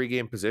to take a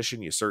pregame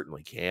position, you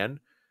certainly can.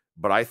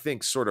 But I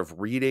think sort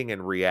of reading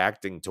and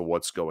reacting to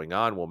what's going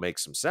on will make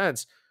some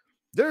sense.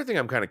 The other thing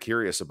I'm kind of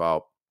curious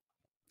about,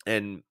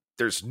 and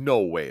there's no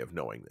way of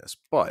knowing this,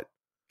 but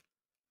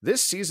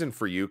this season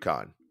for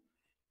UConn,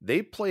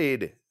 they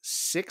played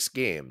 6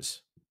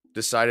 games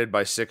decided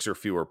by 6 or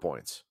fewer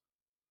points.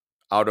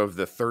 Out of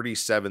the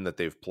 37 that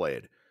they've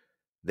played,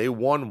 they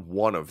won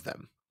 1 of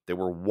them. They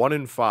were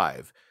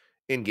 1-5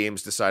 in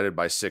games decided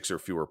by 6 or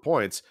fewer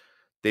points.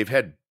 They've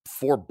had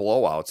 4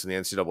 blowouts in the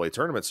NCAA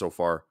tournament so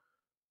far.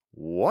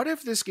 What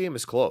if this game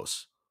is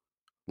close?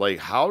 Like,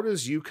 how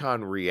does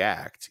UConn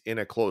react in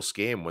a close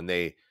game when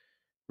they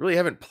really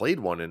haven't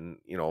played one in,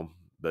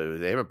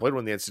 they haven't played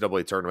one in the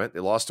NCAA tournament. They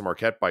lost to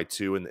Marquette by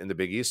 2 in the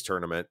Big East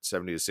tournament,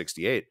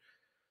 70-68.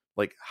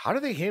 Like, how do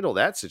they handle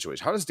that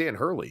situation? How does Dan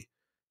Hurley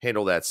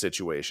handle that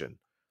situation?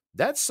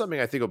 That's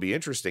something I think will be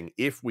interesting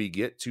if we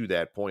get to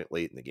that point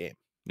late in the game.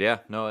 Yeah,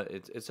 no,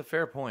 it's a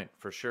fair point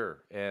for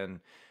sure.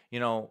 And,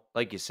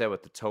 like you said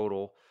with the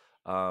total,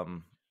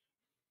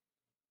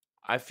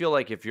 I feel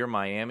like if you're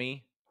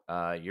Miami,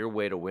 your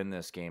way to win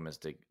this game is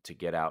to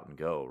get out and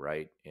go,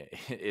 right?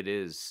 It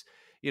is,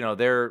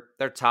 they're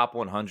top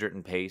 100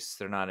 in pace.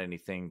 They're not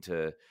anything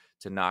to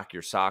knock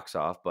your socks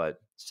off,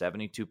 but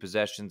 72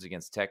 possessions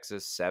against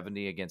Texas,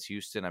 70 against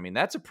Houston. I mean,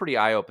 that's a pretty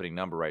eye-opening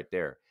number right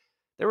there.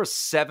 There were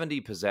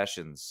 70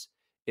 possessions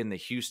in the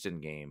Houston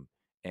game,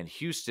 and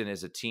Houston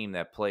is a team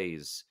that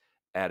plays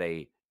at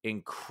a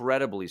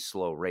incredibly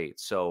slow rate.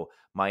 So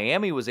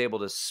Miami was able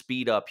to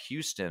speed up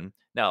Houston.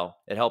 Now,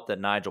 it helped that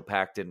Nigel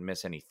Pack didn't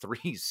miss any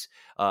threes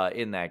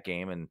in that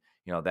game, and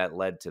that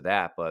led to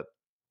that. But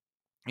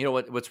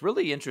what's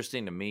really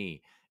interesting to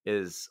me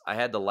is I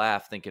had to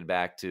laugh thinking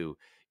back to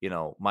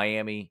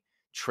Miami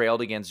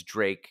trailed against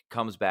Drake,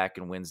 comes back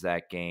and wins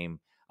that game.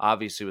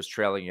 Obviously was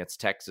trailing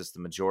against Texas the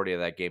majority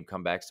of that game,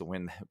 comes back to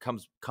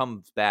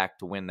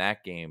win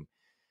that game.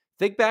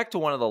 Think back to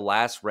one of the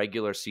last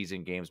regular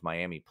season games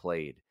Miami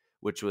played,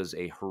 which was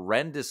a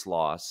horrendous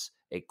loss,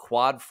 a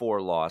quad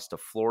 4 loss to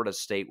Florida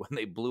State when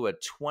they blew a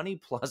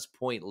 20-plus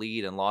point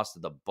lead and lost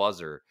at the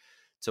buzzer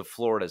to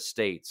Florida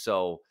State.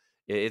 So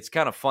it's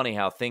kind of funny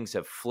how things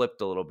have flipped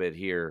a little bit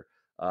here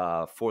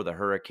for the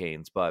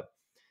Hurricanes. But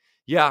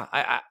yeah,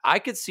 I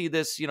could see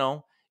this,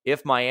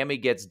 if Miami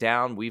gets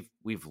down, we've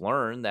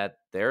learned that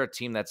they're a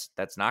team that's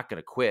not going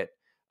to quit,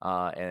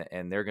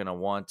 and they're going to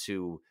want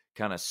to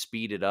kind of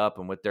speed it up,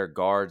 and with their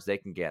guards, they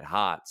can get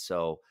hot.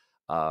 So,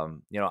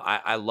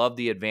 I love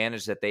the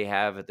advantage that they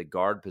have at the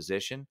guard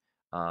position.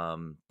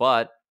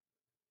 But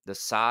the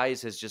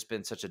size has just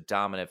been such a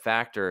dominant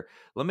factor.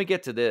 Let me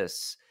get to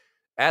this.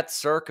 At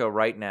Circa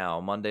right now,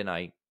 Monday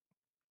night,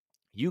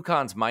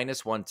 UConn's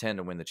minus 110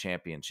 to win the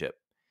championship.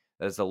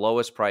 That is the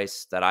lowest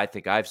price that I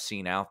think I've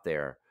seen out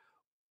there.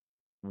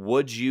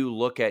 Would you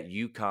look at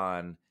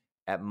UConn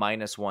at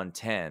minus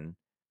 110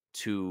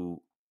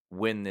 to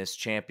win this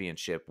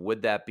championship?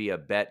 Would that be a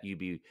bet you'd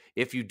be,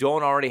 if you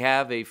don't already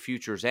have a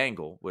futures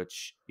angle,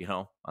 which,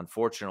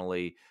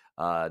 unfortunately,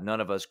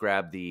 none of us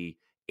grabbed the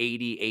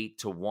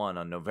 88-1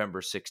 on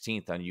November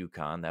 16th on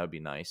UConn. That would be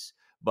nice.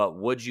 But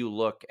would you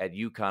look at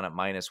UConn at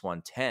minus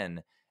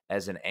 110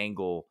 as an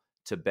angle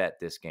to bet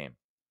this game?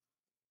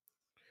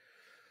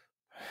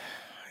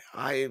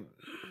 I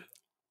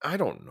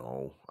don't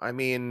know. I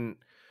mean,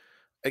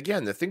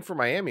 again, the thing for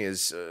Miami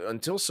is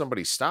until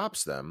somebody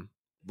stops them,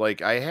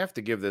 like, I have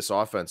to give this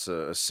offense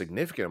a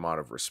significant amount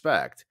of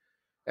respect.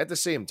 At the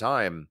same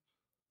time,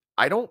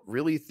 I don't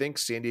really think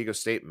San Diego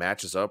State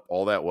matches up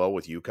all that well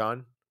with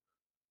UConn.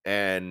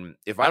 And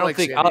if I don't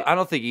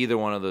think either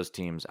one of those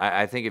teams.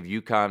 I think if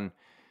UConn,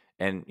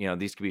 and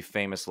these could be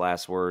famous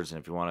last words,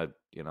 and if you want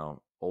to,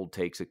 old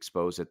takes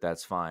expose it,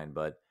 that's fine.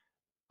 But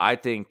I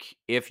think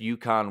if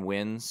UConn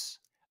wins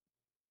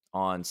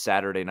on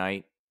Saturday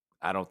night,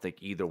 I don't think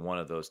either one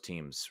of those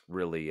teams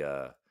really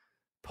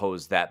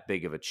pose that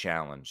big of a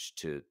challenge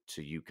to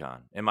UConn,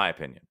 in my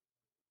opinion.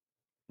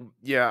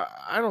 Yeah,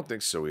 I don't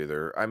think so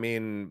either. I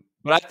mean,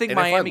 but I think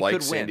Miami if I like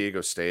could San win.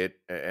 Diego State,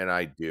 and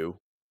I do.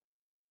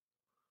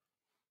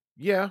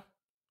 Yeah.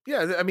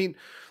 I mean,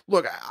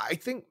 look, I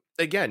think,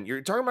 again,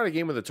 you're talking about a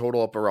game with a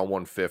total up around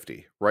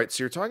 150, right?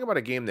 So you're talking about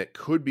a game that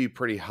could be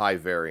pretty high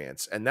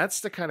variance, and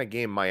that's the kind of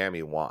game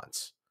Miami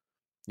wants.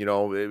 I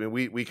mean,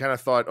 we kind of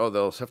thought,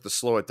 they'll have to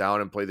slow it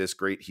down and play this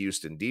great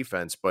Houston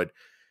defense, but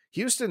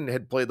Houston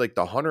had played like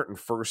the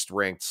 101st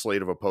ranked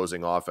slate of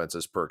opposing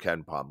offenses per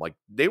KenPom. Like,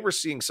 they were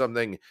seeing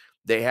something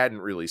they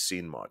hadn't really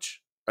seen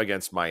much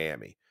against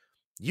Miami.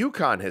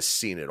 UConn has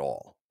seen it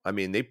all. I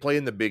mean, they play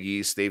in the Big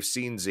East. They've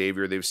seen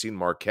Xavier. They've seen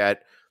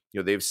Marquette.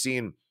 They've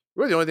seen,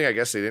 really the only thing I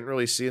guess they didn't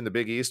really see in the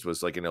Big East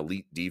was like an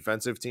elite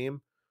defensive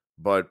team,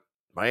 but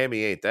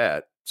Miami ain't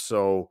that.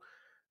 So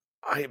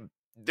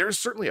there's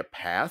certainly a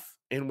path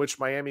in which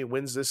Miami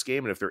wins this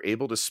game. And if they're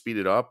able to speed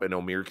it up and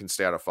Omier can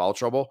stay out of foul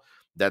trouble,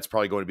 that's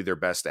probably going to be their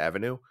best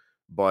avenue.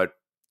 But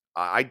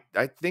I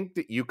think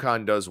that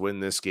UConn does win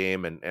this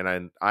game.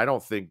 And I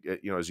don't think,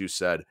 as you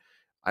said,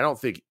 I don't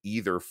think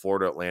either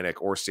Florida Atlantic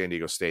or San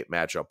Diego State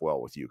match up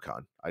well with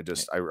UConn.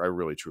 I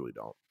really, truly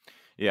don't.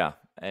 Yeah.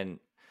 And,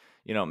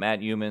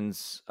 Matt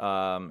Humans,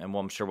 and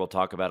I'm sure we'll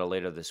talk about it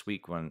later this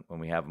week when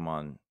we have him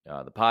on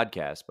the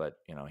podcast, but,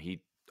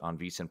 he on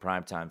VSiN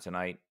Primetime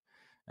tonight,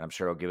 and I'm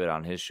sure he'll give it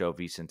on his show,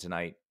 VSiN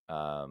Tonight,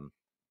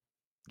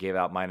 gave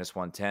out minus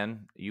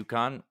 110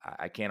 UConn.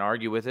 I can't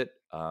argue with it.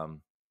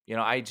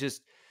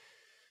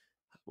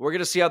 We're going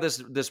to see how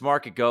this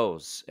market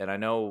goes. And I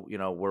know,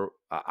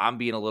 I'm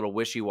being a little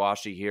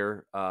wishy-washy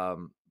here,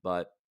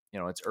 but,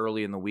 it's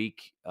early in the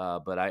week.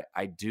 But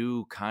I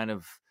do kind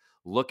of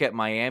look at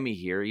Miami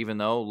here, even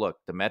though, look,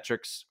 the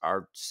metrics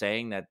are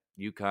saying that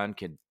UConn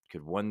could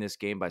win this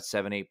game by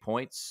 7-8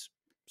 points.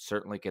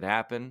 Certainly could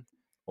happen.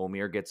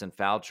 Omier gets in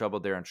foul trouble,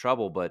 they're in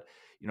trouble. But,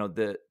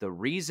 the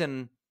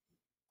reason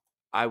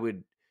I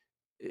would,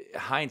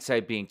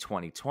 hindsight being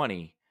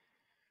 2020,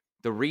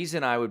 the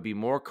reason I would be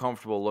more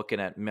comfortable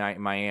looking at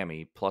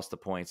Miami plus the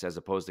points as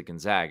opposed to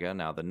Gonzaga,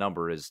 now the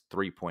number is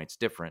 3 points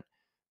different,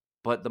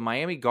 but the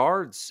Miami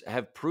guards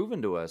have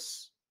proven to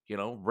us,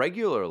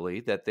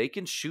 regularly that they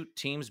can shoot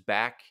teams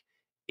back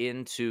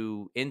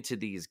into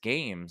these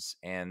games.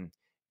 And,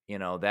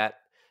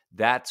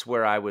 that's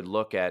where I would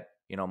look at,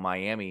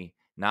 Miami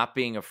not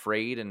being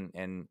afraid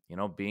and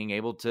being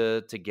able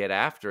to get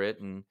after it.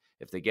 And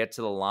if they get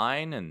to the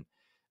line and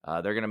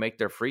they're going to make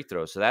their free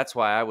throws. So that's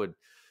why I would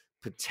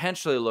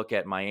potentially look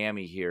at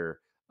Miami here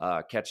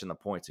catching the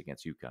points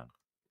against UConn.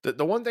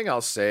 The one thing I'll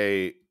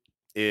say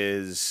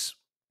is,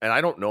 and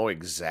I don't know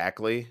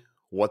exactly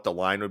what the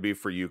line would be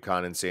for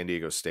UConn and San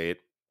Diego State.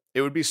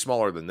 It would be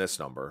smaller than this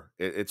number.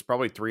 It's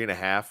probably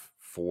 3.5,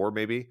 4,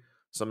 maybe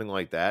something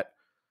like that.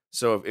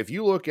 So if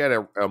you look at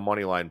a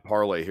money line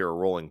parlay here, a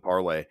rolling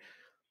parlay,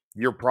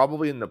 you're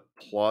probably in the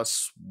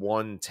plus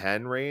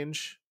 110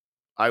 range,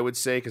 I would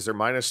say, because they're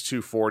minus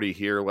 240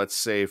 here. Let's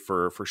say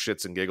for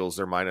shits and giggles,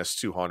 they're minus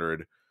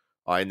 200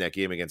 in that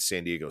game against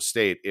San Diego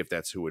State, if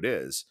that's who it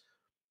is.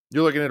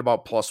 You're looking at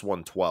about plus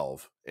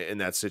 112 in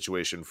that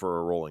situation for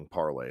a rolling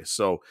parlay.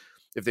 So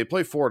if they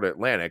play Florida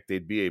Atlantic,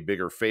 they'd be a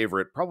bigger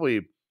favorite,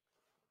 probably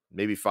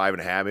maybe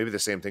 5.5, maybe the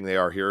same thing they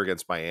are here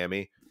against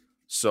Miami.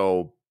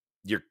 So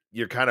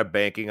you're kind of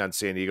banking on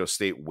San Diego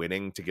State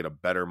winning to get a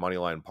better money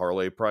line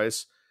parlay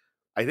price.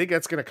 I think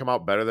that's going to come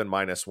out better than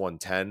minus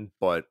 110,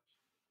 but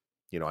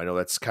I know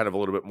that's kind of a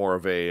little bit more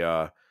of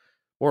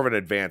an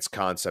advanced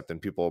concept,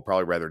 and people will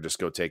probably rather just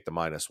go take the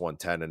minus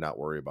 110 and not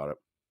worry about it.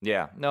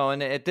 Yeah, no.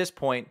 And at this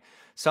point,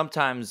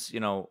 sometimes,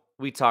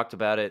 we talked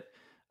about it,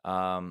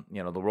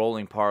 the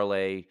rolling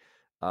parlay,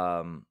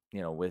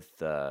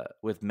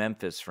 with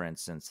Memphis, for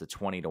instance, the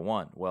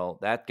 20-1. Well,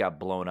 that got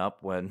blown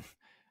up when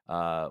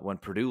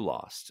Purdue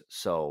lost.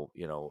 So,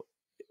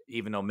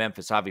 even though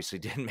Memphis obviously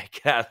didn't make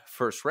it out of the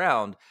first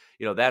round,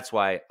 that's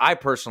why I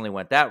personally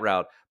went that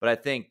route. But I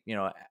think,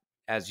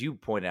 as you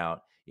point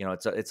out,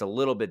 it's a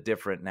little bit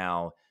different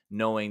now,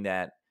 knowing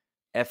that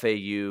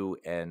FAU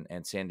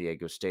and San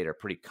Diego State are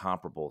pretty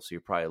comparable. So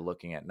you're probably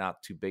looking at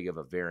not too big of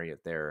a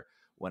variant there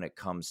when it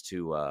comes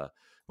to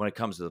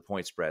the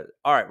point spread.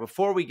 All right,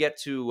 before we get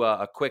to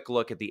a quick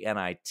look at the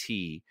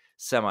NIT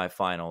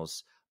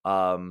semifinals,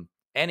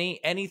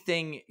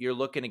 anything you're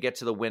looking to get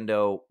to the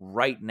window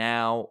right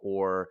now,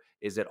 or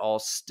is it all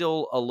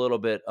still a little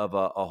bit of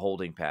a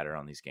holding pattern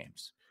on these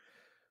games?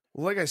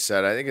 Well, like I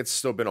said, I think it's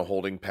still been a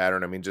holding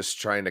pattern. I mean, just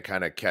trying to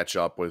kind of catch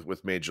up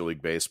with Major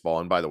League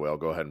Baseball. And by the way, I'll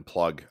go ahead and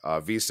plug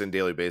VSiN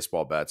Daily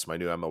Baseball Bets, my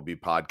new MLB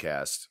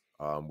podcast,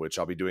 which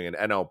I'll be doing an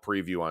NL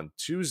preview on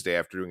Tuesday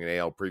after doing an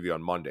AL preview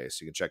on Monday.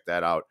 So you can check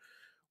that out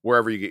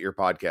wherever you get your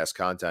podcast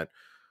content.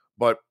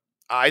 But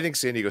I think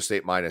San Diego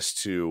State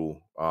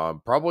 -2,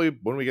 probably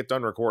when we get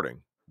done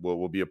recording,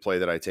 will be a play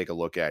that I take a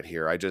look at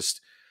here.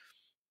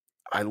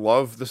 I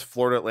love this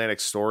Florida Atlantic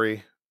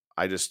story.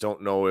 I just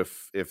don't know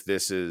if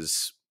this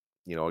is,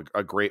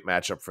 a great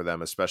matchup for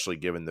them, especially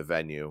given the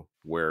venue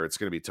where it's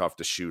going to be tough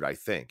to shoot, I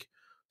think.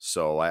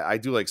 So I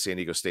do like San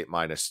Diego State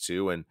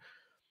 -2, and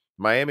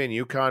Miami and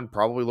UConn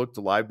probably look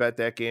to live bet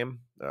that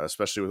game,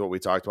 especially with what we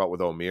talked about with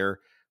Omir.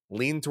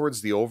 Lean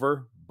towards the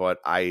over, but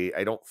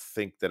I don't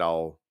think that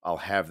I'll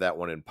have that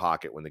one in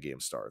pocket when the game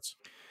starts.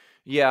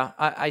 Yeah,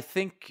 I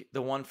think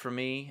the one for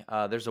me,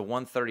 there's a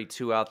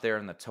 132 out there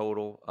in the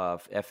total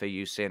of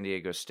FAU San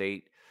Diego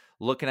State.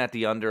 Looking at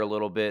the under a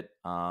little bit,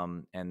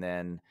 and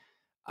then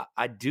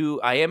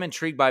I am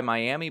intrigued by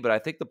Miami, but I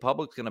think the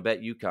public's going to bet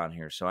UConn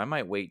here, so I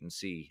might wait and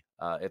see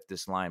if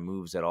this line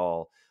moves at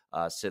all,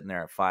 sitting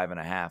there at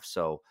 5.5.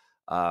 So,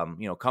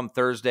 come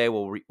Thursday,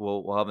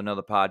 we'll have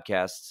another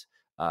podcast.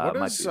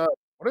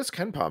 What does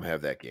Ken Pom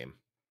have that game?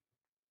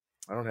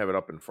 I don't have it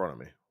up in front of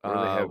me. Where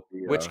do they have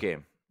which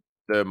game?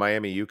 The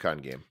Miami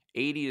UConn game.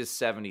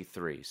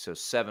 80-73, so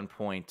 7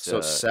 point. So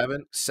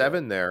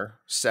seven there,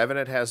 7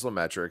 at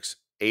Haslametrics,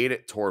 8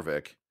 at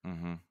Torvik.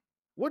 Mm-hmm.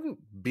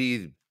 Wouldn't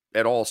be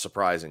at all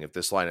surprising if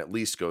this line at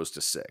least goes to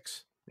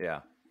 6.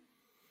 Yeah.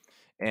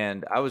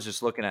 And I was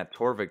just looking at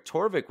Torvik.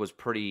 Torvik was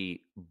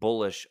pretty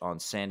bullish on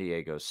San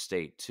Diego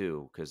State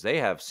too, because they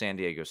have San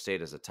Diego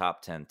State as a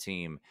top 10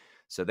 team.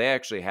 So they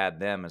actually had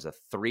them as a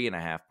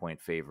 3.5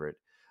 point favorite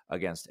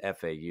against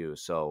FAU.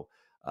 So,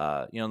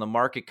 the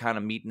market kind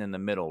of meeting in the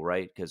middle,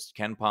 right? Because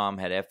Ken Pom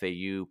had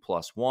FAU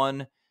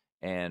 +1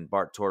 and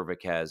Bart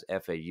Torvik has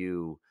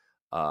FAU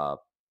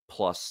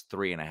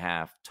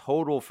 +3.5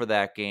 total for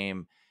that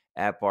game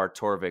at Bart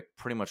Torvik,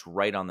 pretty much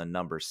right on the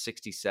number,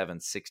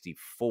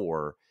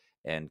 67-64,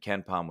 and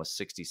Ken Pom was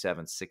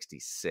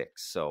 67-66.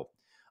 So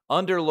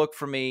under look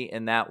for me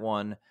in that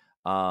one.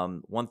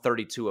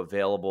 132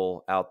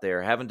 available out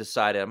there. Haven't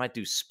decided. I might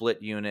do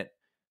split unit,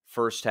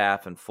 first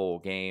half and full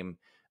game.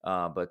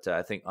 But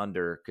I think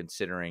under,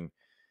 considering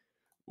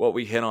what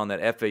we hit on,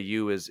 that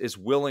FAU is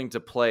willing to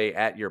play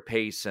at your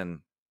pace.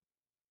 And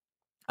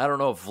I don't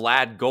know if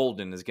Vlad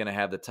Golden is going to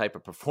have the type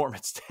of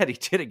performance that he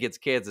did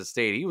against Kansas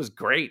State. He was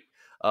great.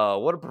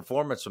 What a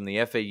performance from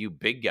the FAU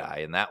big guy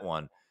in that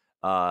one.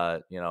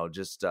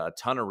 Just a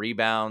ton of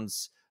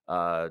rebounds,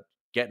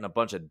 getting a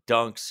bunch of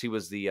dunks. He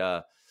was the,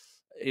 I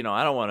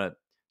don't want to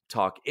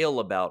talk ill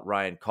about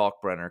Ryan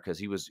Kalkbrenner because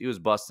he was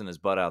busting his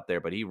butt out there,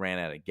 but he ran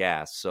out of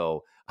gas.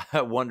 So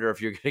I wonder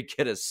if you're going to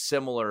get a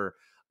similar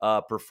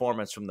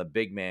performance from the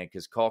big man,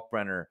 because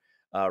Kalkbrenner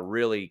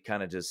really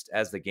kind of just,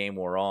 as the game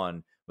wore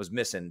on, was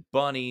missing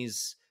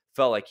bunnies,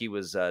 felt like he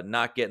was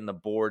not getting the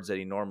boards that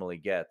he normally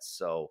gets.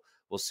 So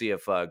we'll see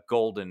if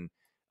Golden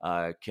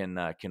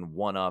can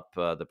one up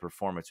the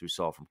performance we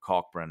saw from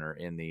Kalkbrenner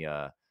in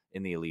the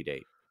Elite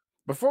Eight.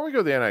 Before we go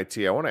to the NIT,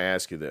 I want to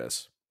ask you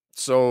this.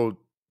 So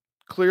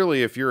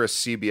clearly, if you're a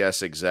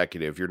CBS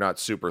executive, you're not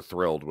super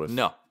thrilled with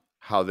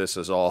how this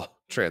has all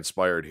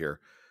transpired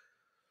here.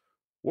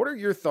 What are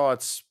your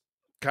thoughts,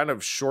 kind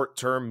of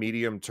short-term,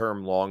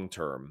 medium-term,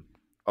 long-term,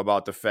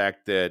 about the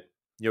fact that,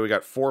 we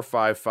got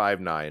 4-5,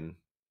 5-9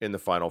 in the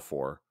Final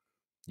Four.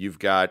 You've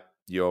got,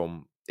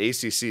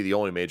 ACC, the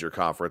only major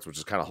conference, which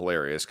is kind of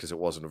hilarious because it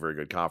wasn't a very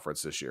good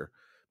conference this year.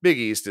 Big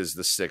East is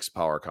the 6th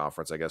power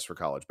conference, I guess, for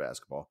college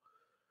basketball.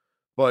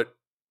 But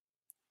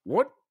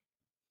what,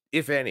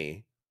 if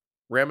any,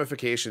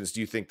 ramifications do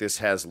you think this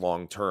has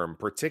long-term,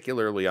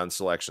 particularly on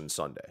Selection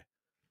Sunday?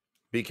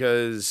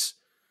 Because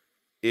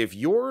if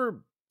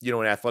you're,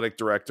 an athletic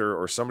director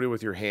or somebody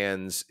with your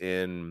hands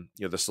in,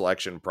 the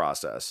selection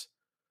process,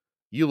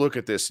 you look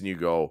at this and you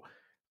go,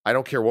 I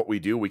don't care what we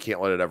do, we can't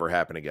let it ever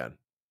happen again.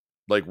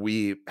 Like,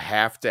 we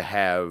have to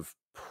have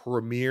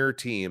premier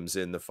teams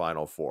in the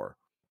Final Four.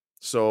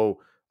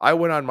 So I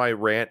went on my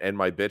rant and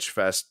my bitch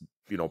fest,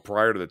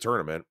 prior to the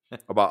tournament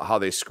about how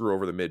they screw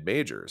over the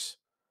mid-majors.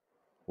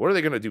 What are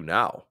they going to do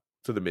now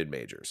to the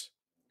mid-majors?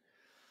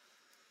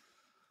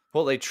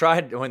 Well, they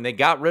tried when they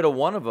got rid of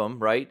one of them,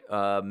 right?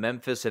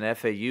 Memphis and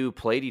FAU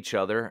played each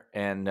other,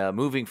 and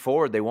moving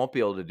forward, they won't be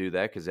able to do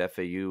that because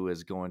FAU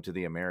is going to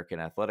the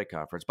American Athletic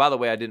Conference. By the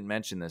way, I didn't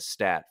mention this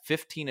stat: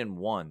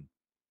 15-1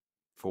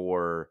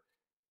 for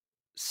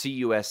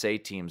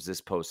CUSA teams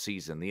this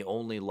postseason. The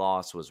only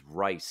loss was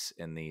Rice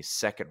in the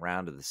second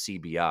round of the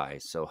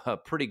CBI, so a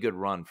pretty good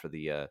run for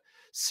the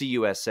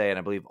CUSA, and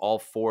I believe all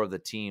 4 of the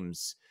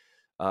teams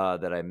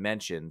that I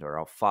mentioned, or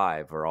all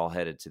 5, are all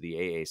headed to the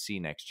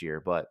AAC next year.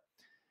 But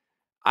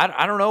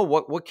I don't know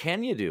what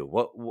can you do?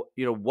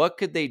 What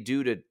could they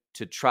do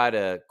to try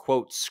to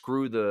quote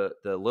screw the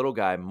little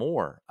guy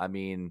more? I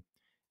mean,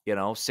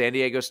 San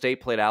Diego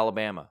State played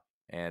Alabama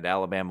and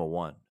Alabama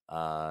won.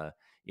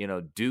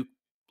 Duke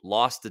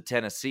lost to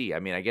Tennessee. I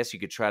mean, I guess you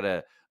could try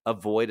to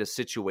avoid a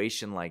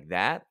situation like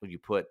that when you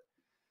put.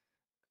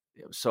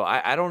 So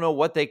I don't know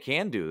what they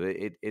can do.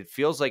 It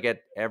feels like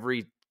at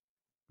every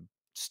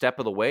step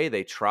of the way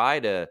they try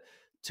to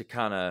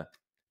kind of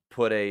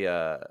put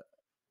a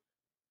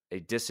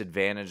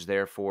disadvantage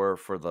there for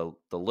the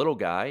little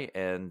guy,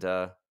 and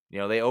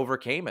they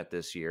overcame it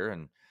this year.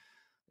 And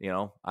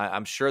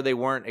I'm sure they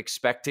weren't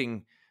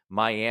expecting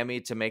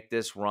Miami to make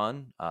this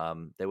run.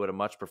 They would have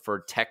much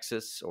preferred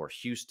Texas or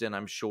Houston,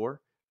 I'm sure,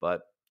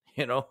 but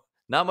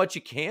not much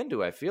you can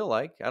do. I feel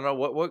like I don't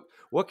know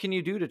what can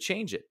you do to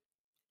change it.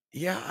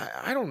 Yeah,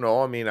 I don't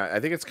know. I mean, I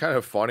think it's kind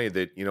of funny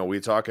that, we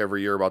talk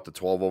every year about the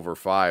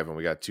 12/5 and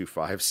we got 2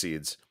 5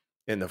 seeds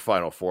in the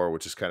Final Four,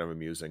 which is kind of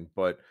amusing.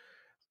 But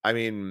I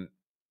mean,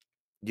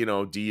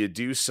 do you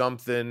do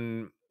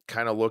something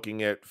kind of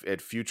looking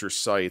at future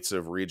sites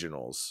of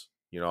regionals?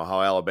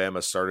 How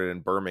Alabama started in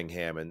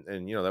Birmingham and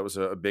that was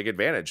a big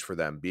advantage for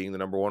them being the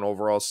number 1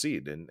 overall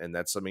seed. And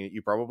that's something that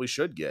you probably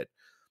should get.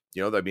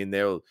 I mean,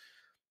 they'll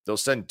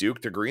send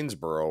Duke to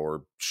Greensboro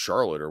or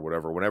Charlotte or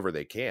whatever, whenever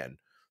they can.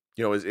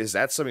 Is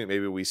that something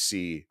maybe we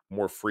see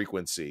more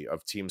frequency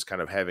of teams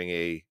kind of having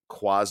a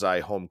quasi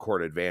home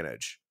court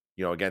advantage,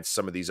 against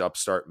some of these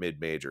upstart mid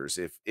majors,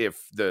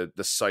 if the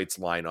sites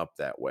line up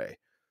that way?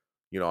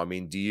 I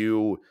mean,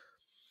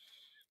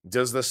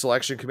 does the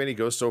selection committee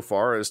go so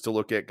far as to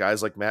look at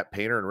guys like Matt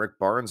Painter and Rick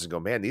Barnes and go,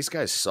 man, these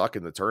guys suck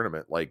in the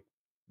tournament. Like,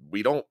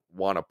 we don't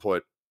want to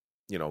put,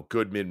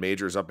 good mid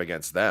majors up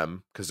against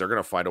them because they're going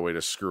to find a way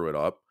to screw it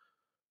up.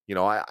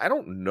 I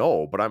don't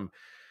know, but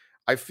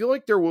I feel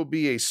like there will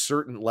be a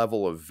certain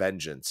level of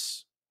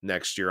vengeance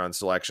next year on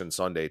Selection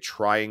Sunday,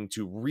 trying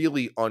to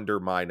really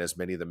undermine as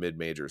many of the mid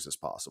majors as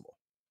possible.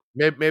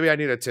 Maybe I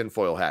need a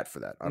tinfoil hat for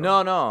that.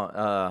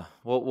 No.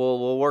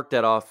 We'll work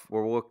that off.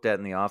 We'll work that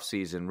in the off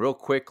season real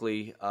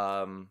quickly.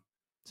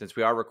 Since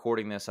we are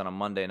recording this on a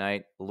Monday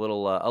night, a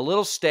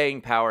little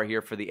staying power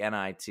here for the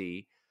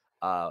NIT.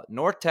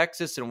 North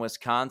Texas and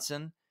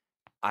Wisconsin.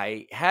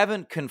 I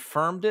haven't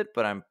confirmed it,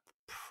 but I'm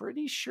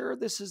pretty sure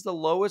this is the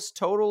lowest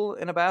total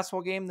in a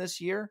basketball game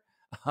this year.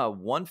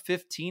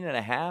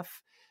 115.5.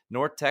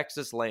 North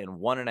Texas laying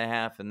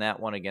 1.5 in that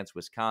one against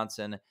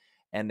Wisconsin.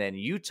 And then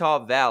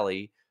Utah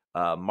Valley,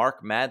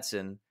 Mark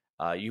Madsen,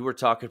 you were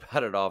talking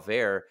about it off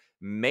air,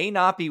 may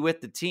not be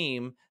with the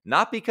team,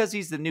 not because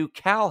he's the new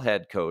Cal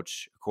head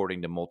coach,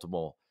 according to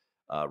multiple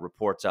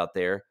reports out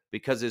there,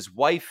 because his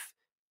wife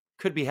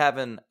could be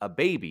having a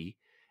baby.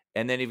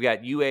 And then you've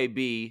got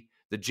UAB,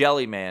 the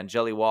Jelly Man,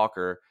 Jelly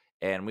Walker,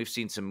 and we've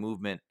seen some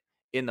movement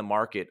in the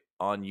market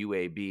on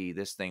UAB.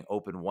 This thing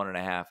opened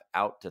 1.5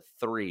 out to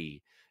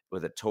 3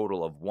 with a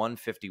total of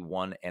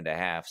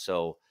 151.5.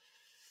 So,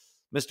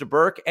 Mr.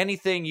 Burke,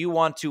 anything you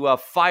want to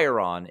fire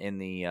on in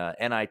the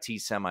NIT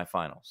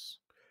semifinals?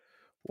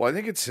 Well, I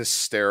think it's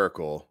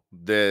hysterical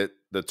that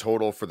the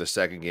total for the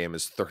second game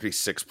is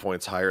 36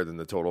 points higher than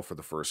the total for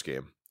the first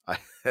game.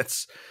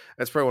 That's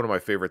probably one of my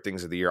favorite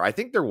things of the year. I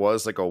think there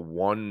was like a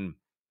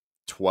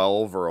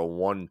 112 or a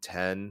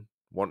 110,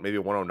 maybe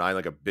a 109,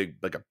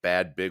 like a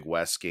bad Big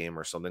West game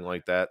or something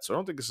like that. So I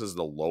don't think this is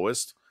the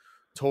lowest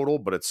total,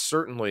 but it's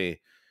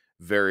certainly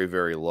very,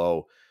 very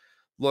low.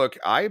 Look,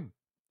 I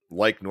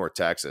like North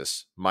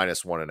Texas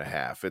minus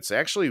 1.5. It's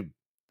actually,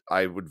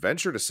 I would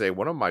venture to say,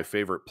 one of my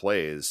favorite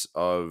plays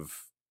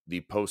of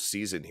the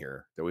postseason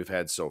here that we've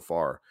had so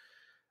far.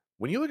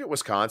 When you look at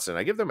Wisconsin,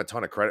 I give them a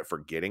ton of credit for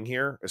getting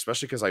here,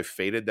 especially because I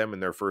faded them in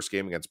their first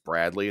game against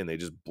Bradley and they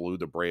just blew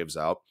the Braves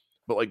out.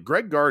 But like,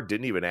 Greg Gard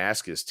didn't even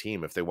ask his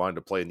team if they wanted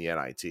to play in the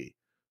NIT.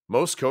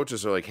 Most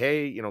coaches are like,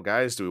 hey,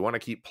 guys, do we want to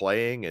keep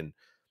playing? And,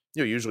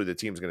 usually the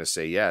team's going to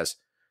say yes.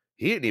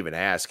 He didn't even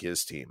ask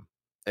his team.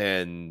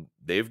 And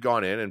they've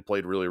gone in and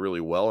played really, really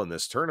well in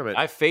this tournament.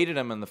 I faded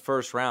them in the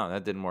first round.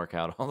 That didn't work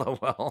out all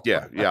that well.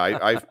 Yeah.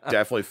 I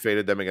definitely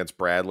faded them against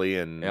Bradley.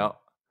 And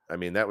I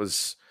mean, that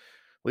was,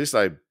 at least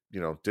I,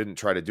 didn't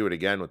try to do it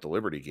again with the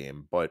Liberty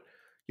game. But,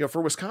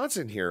 for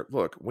Wisconsin here,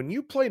 look, when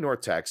you play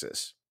North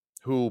Texas,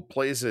 who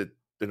plays at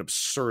an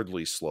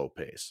absurdly slow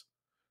pace,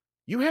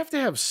 you have to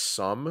have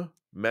some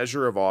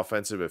measure of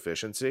offensive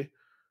efficiency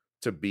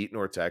to beat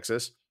North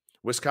Texas.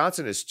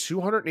 Wisconsin is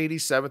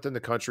 287th in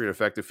the country in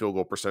effective field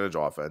goal percentage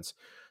offense,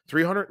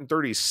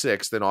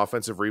 336th in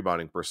offensive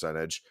rebounding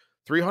percentage,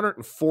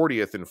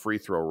 340th in free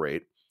throw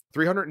rate,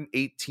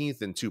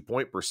 318th in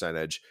 2-point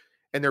percentage,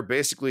 and they're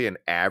basically an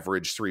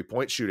average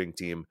 3-point shooting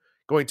team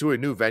going to a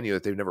new venue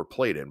that they've never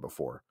played in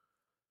before.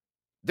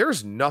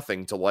 There's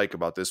nothing to like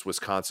about this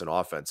Wisconsin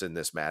offense in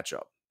this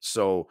matchup.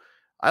 So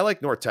I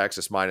like North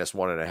Texas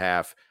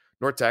 -1.5.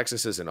 North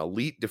Texas is an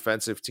elite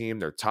defensive team.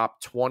 They're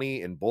top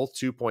 20 in both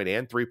 2-point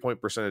and 3-point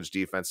percentage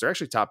defense. They're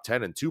actually top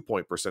 10 in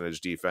 2-point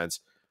percentage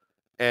defense.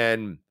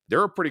 And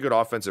they're a pretty good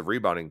offensive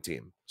rebounding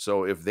team.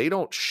 So if they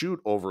don't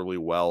shoot overly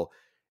well,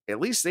 at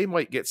least they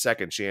might get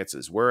second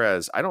chances.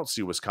 Whereas I don't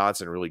see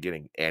Wisconsin really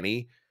getting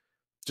any.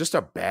 Just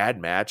a bad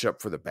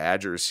matchup for the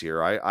Badgers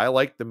here. I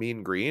like the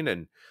Mean Green,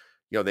 and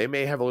they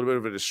may have a little bit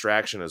of a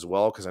distraction as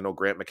well, because I know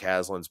Grant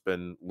McCaslin's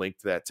been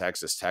linked to that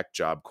Texas Tech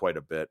job quite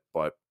a bit.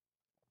 But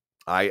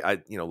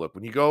look,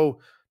 when you go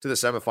to the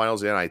semifinals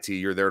of the NIT,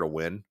 you're there to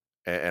win.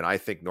 And I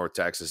think North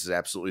Texas is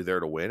absolutely there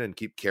to win and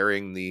keep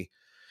carrying the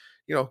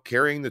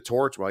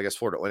torch. Well, I guess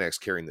Florida Atlantic's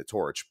carrying the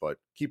torch, but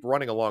keep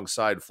running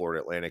alongside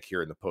Florida Atlantic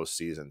here in the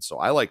postseason. So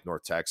I like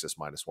North Texas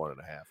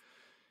 -1.5.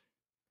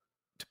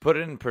 To put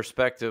it in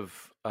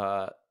perspective,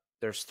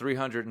 there's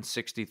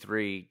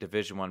 363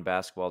 Division I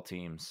basketball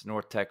teams.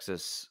 North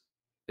Texas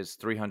is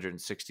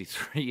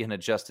 363 in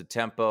adjusted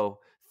tempo,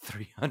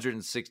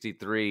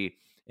 363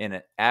 in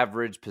an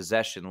average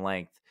possession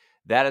length.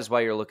 That is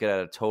why you're looking at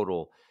a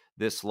total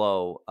this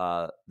low.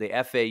 The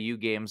FAU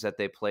games that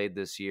they played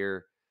this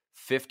year,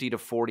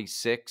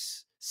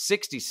 50-46,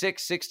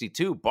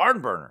 66-62,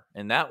 barn burner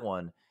in that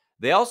one.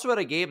 They also had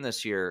a game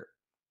this year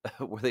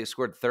where they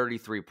scored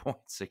 33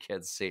 points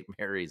against St.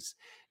 Mary's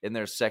in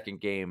their second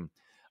game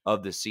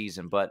of the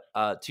season. But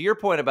to your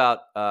point about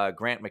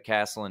Grant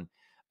McCaslin,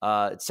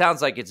 it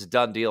sounds like it's a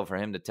done deal for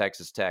him to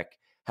Texas Tech.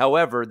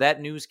 However,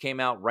 that news came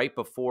out right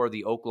before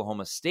the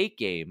Oklahoma State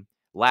game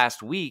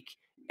last week,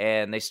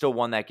 and they still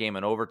won that game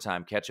in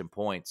overtime, catching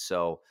points.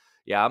 So,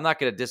 yeah, I'm not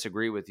going to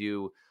disagree with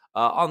you.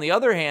 On the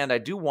other hand, I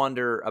do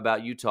wonder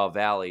about Utah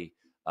Valley.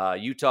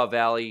 Utah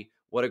Valley,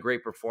 what a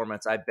great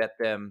performance. I bet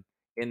them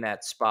in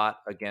that spot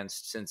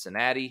against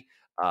Cincinnati.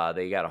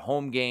 They got a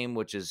home game,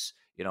 which is,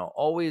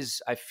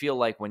 always, I feel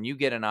like when you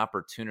get an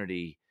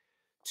opportunity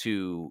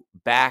to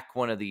back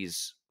one of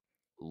these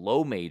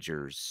low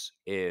majors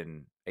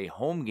in a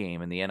home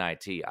game in the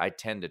NIT, I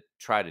tend to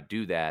try to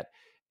do that.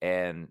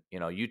 And,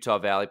 Utah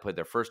Valley played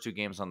their first two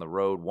games on the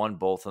road, won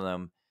both of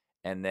them,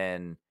 and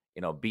then,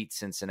 beat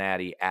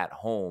Cincinnati at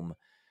home.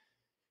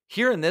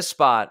 Here in this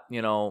spot,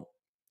 the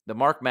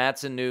Mark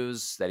Madsen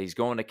news that he's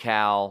going to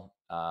Cal,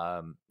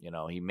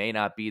 he may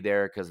not be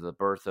there because of the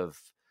birth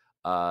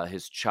of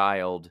his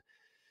child.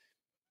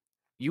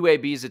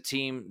 UAB is a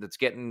team that's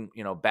getting,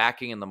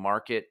 backing in the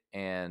market.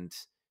 And,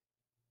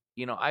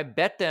 I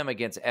bet them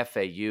against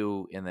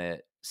FAU in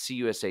the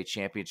CUSA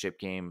championship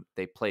game.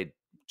 They played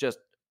just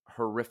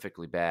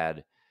horrifically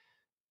bad.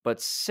 But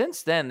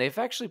since then, they've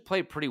actually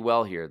played pretty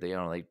well here.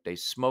 They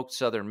smoked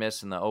Southern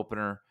Miss in the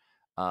opener,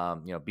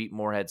 beat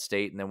Morehead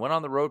State, and then went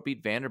on the road,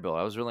 beat Vanderbilt.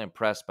 I was really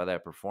impressed by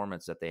that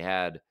performance that they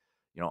had,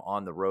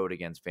 on the road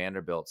against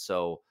Vanderbilt.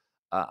 So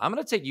I'm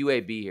going to take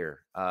UAB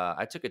here.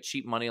 I took a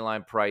cheap money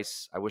line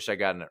price. I wish I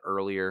got it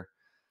earlier,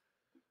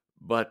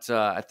 but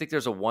I think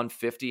there's a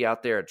 150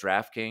 out there at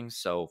DraftKings.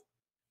 So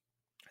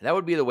that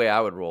would be the way I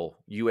would roll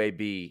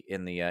UAB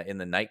in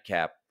the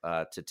nightcap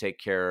to take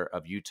care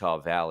of Utah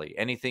Valley.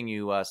 Anything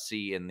you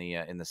see in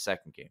the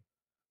second game?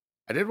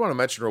 I did want to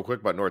mention real quick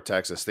about North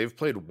Texas. They've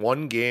played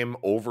one game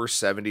over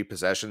 70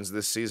 possessions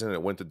this season, and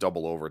it went to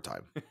double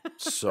overtime.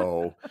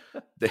 So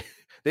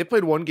they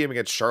played one game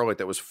against Charlotte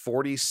that was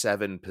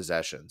 47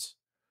 possessions.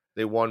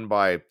 They won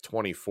by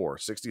 24,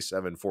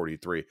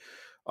 67-43.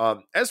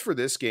 As for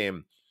this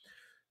game,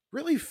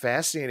 really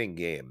fascinating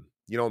game.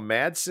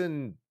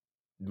 Madsen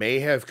may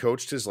have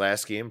coached his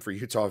last game for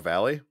Utah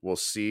Valley. We'll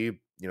see,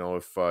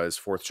 if his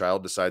fourth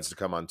child decides to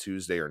come on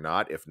Tuesday or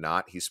not. If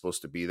not, he's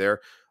supposed to be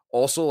there.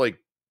 Also,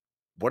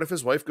 what if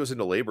his wife goes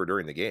into labor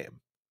during the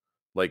game?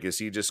 Is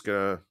he just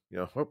gonna,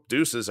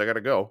 deuces, I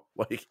gotta go.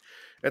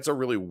 That's a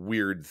really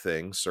weird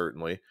thing,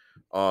 certainly.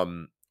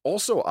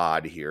 Also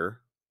odd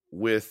here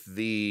with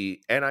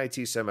the NIT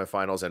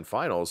semifinals and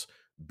finals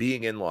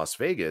being in Las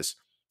Vegas.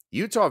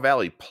 Utah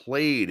Valley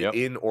played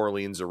in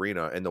Orleans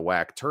Arena in the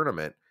WAC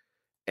tournament,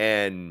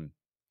 and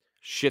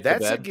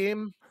that's a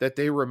game that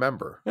they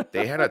remember.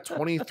 They had a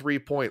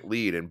 23-point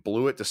lead and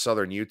blew it to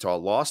Southern Utah,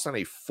 lost on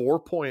a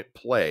 4-point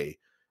play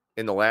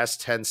in the last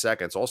 10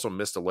 seconds, also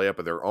missed a layup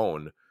of their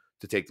own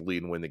to take the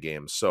lead and win the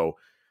game. So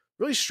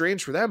really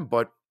strange for them,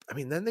 but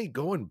then they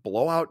go and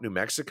blow out New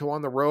Mexico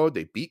on the road.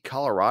 They beat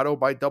Colorado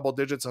by double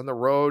digits on the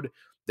road.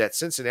 That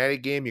Cincinnati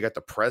game, you got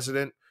the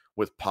president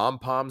with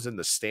pom-poms in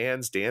the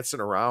stands dancing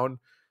around.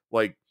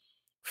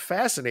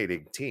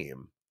 Fascinating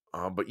team.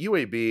 But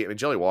UAB,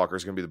 Jelly Walker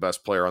is going to be the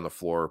best player on the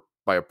floor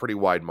by a pretty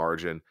wide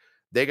margin.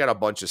 They got a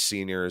bunch of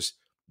seniors.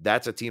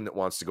 That's a team that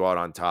wants to go out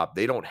on top.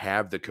 They don't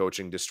have the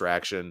coaching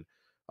distraction,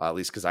 at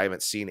least because I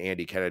haven't seen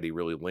Andy Kennedy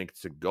really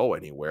linked to go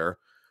anywhere.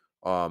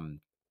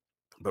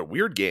 But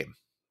weird game.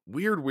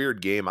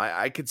 Weird game.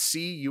 I could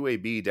see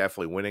UAB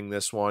definitely winning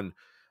this one.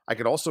 I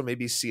could also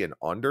maybe see an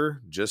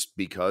under just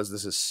because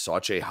this is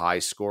such a high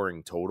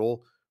scoring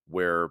total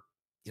where,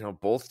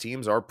 both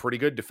teams are pretty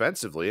good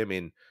defensively. I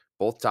mean,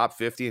 both top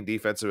 50 in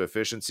defensive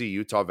efficiency.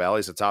 Utah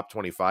Valley's a top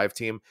 25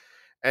 team.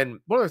 And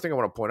one other thing I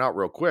want to point out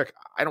real quick,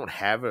 I don't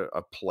have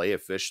a play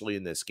officially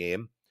in this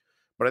game,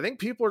 but I think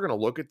people are going to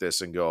look at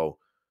this and go,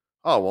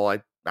 oh,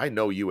 well, I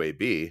know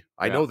UAB.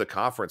 I know the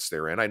conference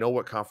they're in. I know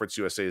what Conference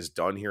USA has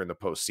done here in the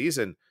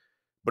postseason.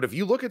 But if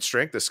you look at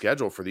strength of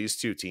schedule for these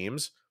two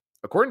teams,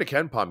 according to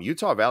KenPom,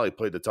 Utah Valley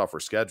played the tougher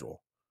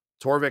schedule.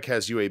 Torvik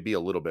has UAB a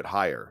little bit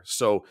higher.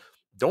 So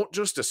don't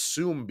just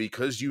assume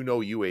because you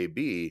know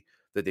UAB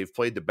that they've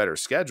played the better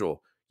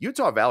schedule.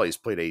 Utah Valley's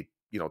played a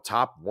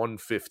top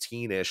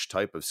 115-ish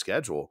type of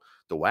schedule.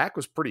 The WAC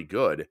was pretty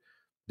good.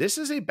 This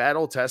is a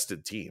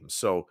battle-tested team.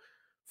 So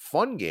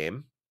fun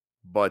game,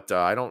 but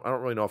I don't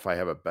really know if I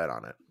have a bet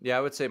on it. Yeah,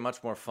 I would say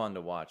much more fun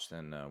to watch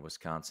than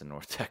Wisconsin,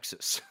 North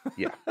Texas.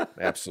 Yeah,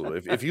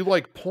 absolutely. If you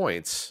like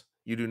points,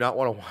 you do not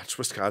want to watch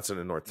Wisconsin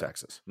and North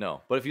Texas.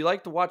 No, but if you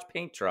like to watch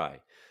paint dry,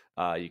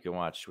 you can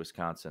watch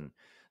Wisconsin,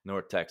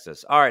 North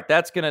Texas. All right,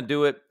 that's going to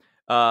do it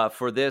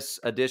for this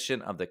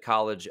edition of the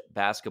College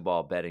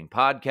Basketball Betting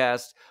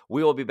Podcast.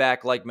 We will be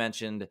back, like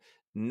mentioned,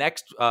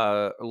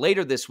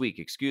 later this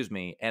week,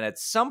 and at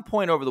some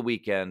point over the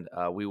weekend,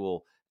 we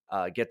will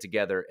get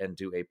together and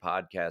do a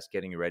podcast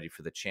getting you ready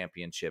for the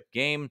championship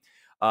game.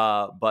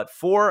 But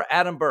for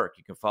Adam Burke,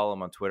 you can follow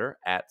him on Twitter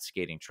at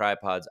Skating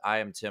Tripods. I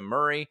am Tim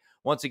Murray.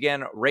 Once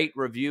again, rate,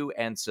 review,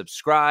 and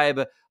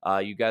subscribe.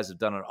 You guys have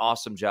done an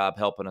awesome job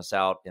helping us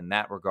out in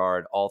that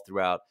regard all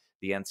throughout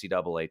the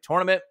NCAA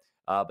tournament.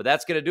 But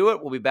that's going to do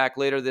it. We'll be back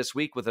later this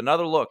week with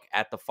another look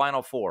at the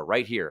Final Four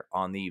right here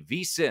on the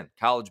VSiN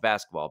College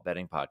Basketball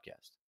Betting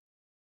Podcast.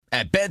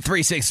 At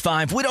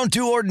Bet365, we don't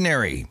do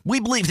ordinary. We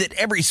believe that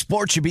every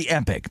sport should be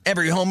epic.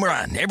 Every home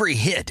run, every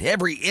hit,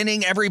 every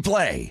inning, every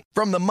play.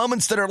 From the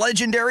moments that are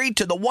legendary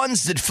to the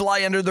ones that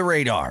fly under the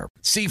radar.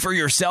 See for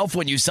yourself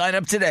when you sign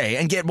up today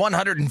and get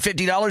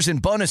 $150 in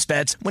bonus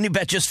bets when you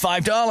bet just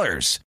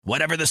 $5.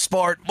 Whatever the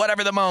sport,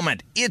 whatever the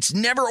moment, it's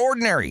never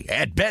ordinary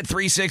at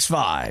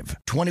Bet365.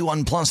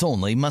 21 plus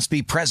only. Must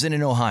be present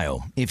in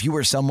Ohio. If you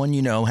or someone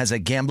you know has a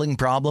gambling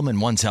problem and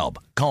wants help,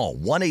 call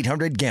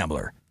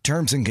 1-800-GAMBLER.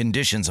 Terms and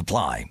conditions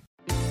apply.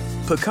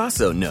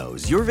 Picasso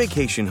knows your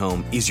vacation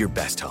home is your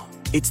best home.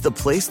 It's the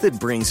place that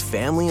brings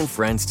family and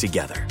friends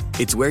together.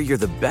 It's where you're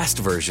the best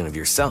version of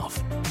yourself.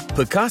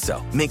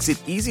 Picasso makes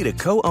it easy to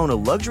co-own a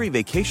luxury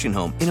vacation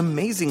home in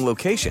amazing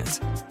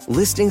locations.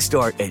 Listings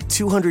start at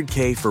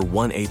 $200K for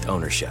 1/8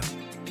 ownership.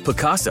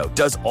 Picasso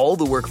does all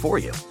the work for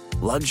you.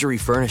 Luxury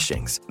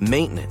furnishings,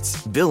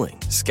 maintenance, billing,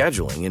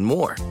 scheduling, and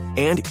more.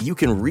 And you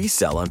can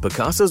resell on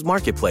Picasso's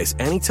marketplace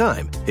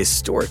anytime,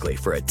 historically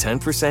for a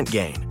 10%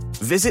 gain.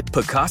 Visit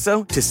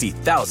Picasso to see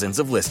thousands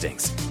of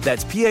listings.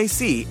 That's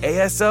PACASO.com.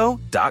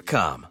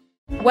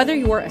 Whether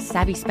you're a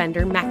savvy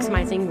spender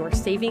maximizing your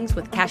savings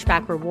with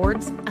cashback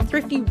rewards, a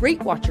thrifty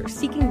rate watcher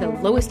seeking the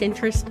lowest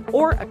interest,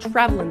 or a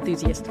travel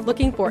enthusiast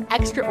looking for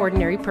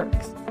extraordinary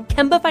perks,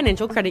 Kemba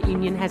Financial Credit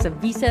Union has a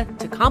visa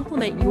to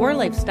complement your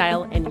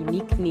lifestyle and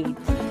unique needs.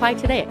 Apply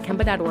today at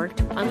Kemba.org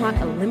to unlock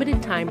a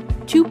limited-time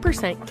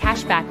 2%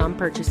 cash back on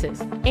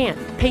purchases and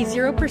pay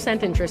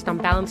 0% interest on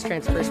balance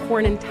transfers for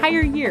an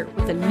entire year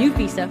with a new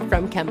visa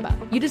from Kemba.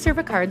 You deserve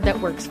a card that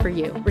works for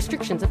you.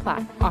 Restrictions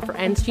apply. Offer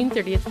ends June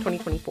 30th,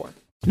 2024.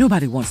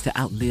 Nobody wants to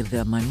outlive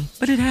their money,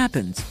 but it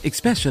happens,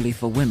 especially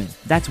for women.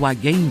 That's why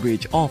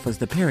Gainbridge offers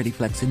the Parity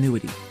Flex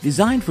annuity,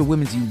 designed for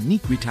women's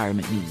unique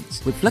retirement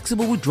needs, with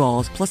flexible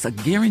withdrawals plus a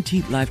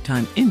guaranteed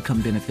lifetime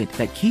income benefit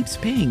that keeps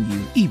paying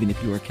you even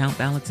if your account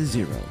balance is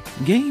zero.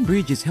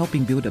 Gainbridge is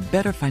helping build a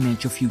better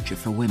financial future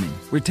for women.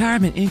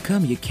 Retirement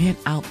income you can't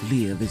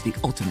outlive is the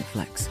ultimate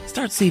flex.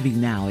 Start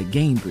saving now at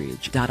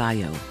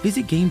Gainbridge.io.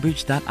 Visit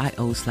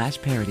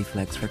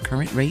Gainbridge.io/ParityFlex for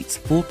current rates,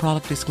 full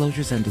product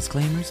disclosures and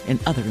disclaimers, and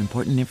other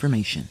important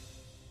information.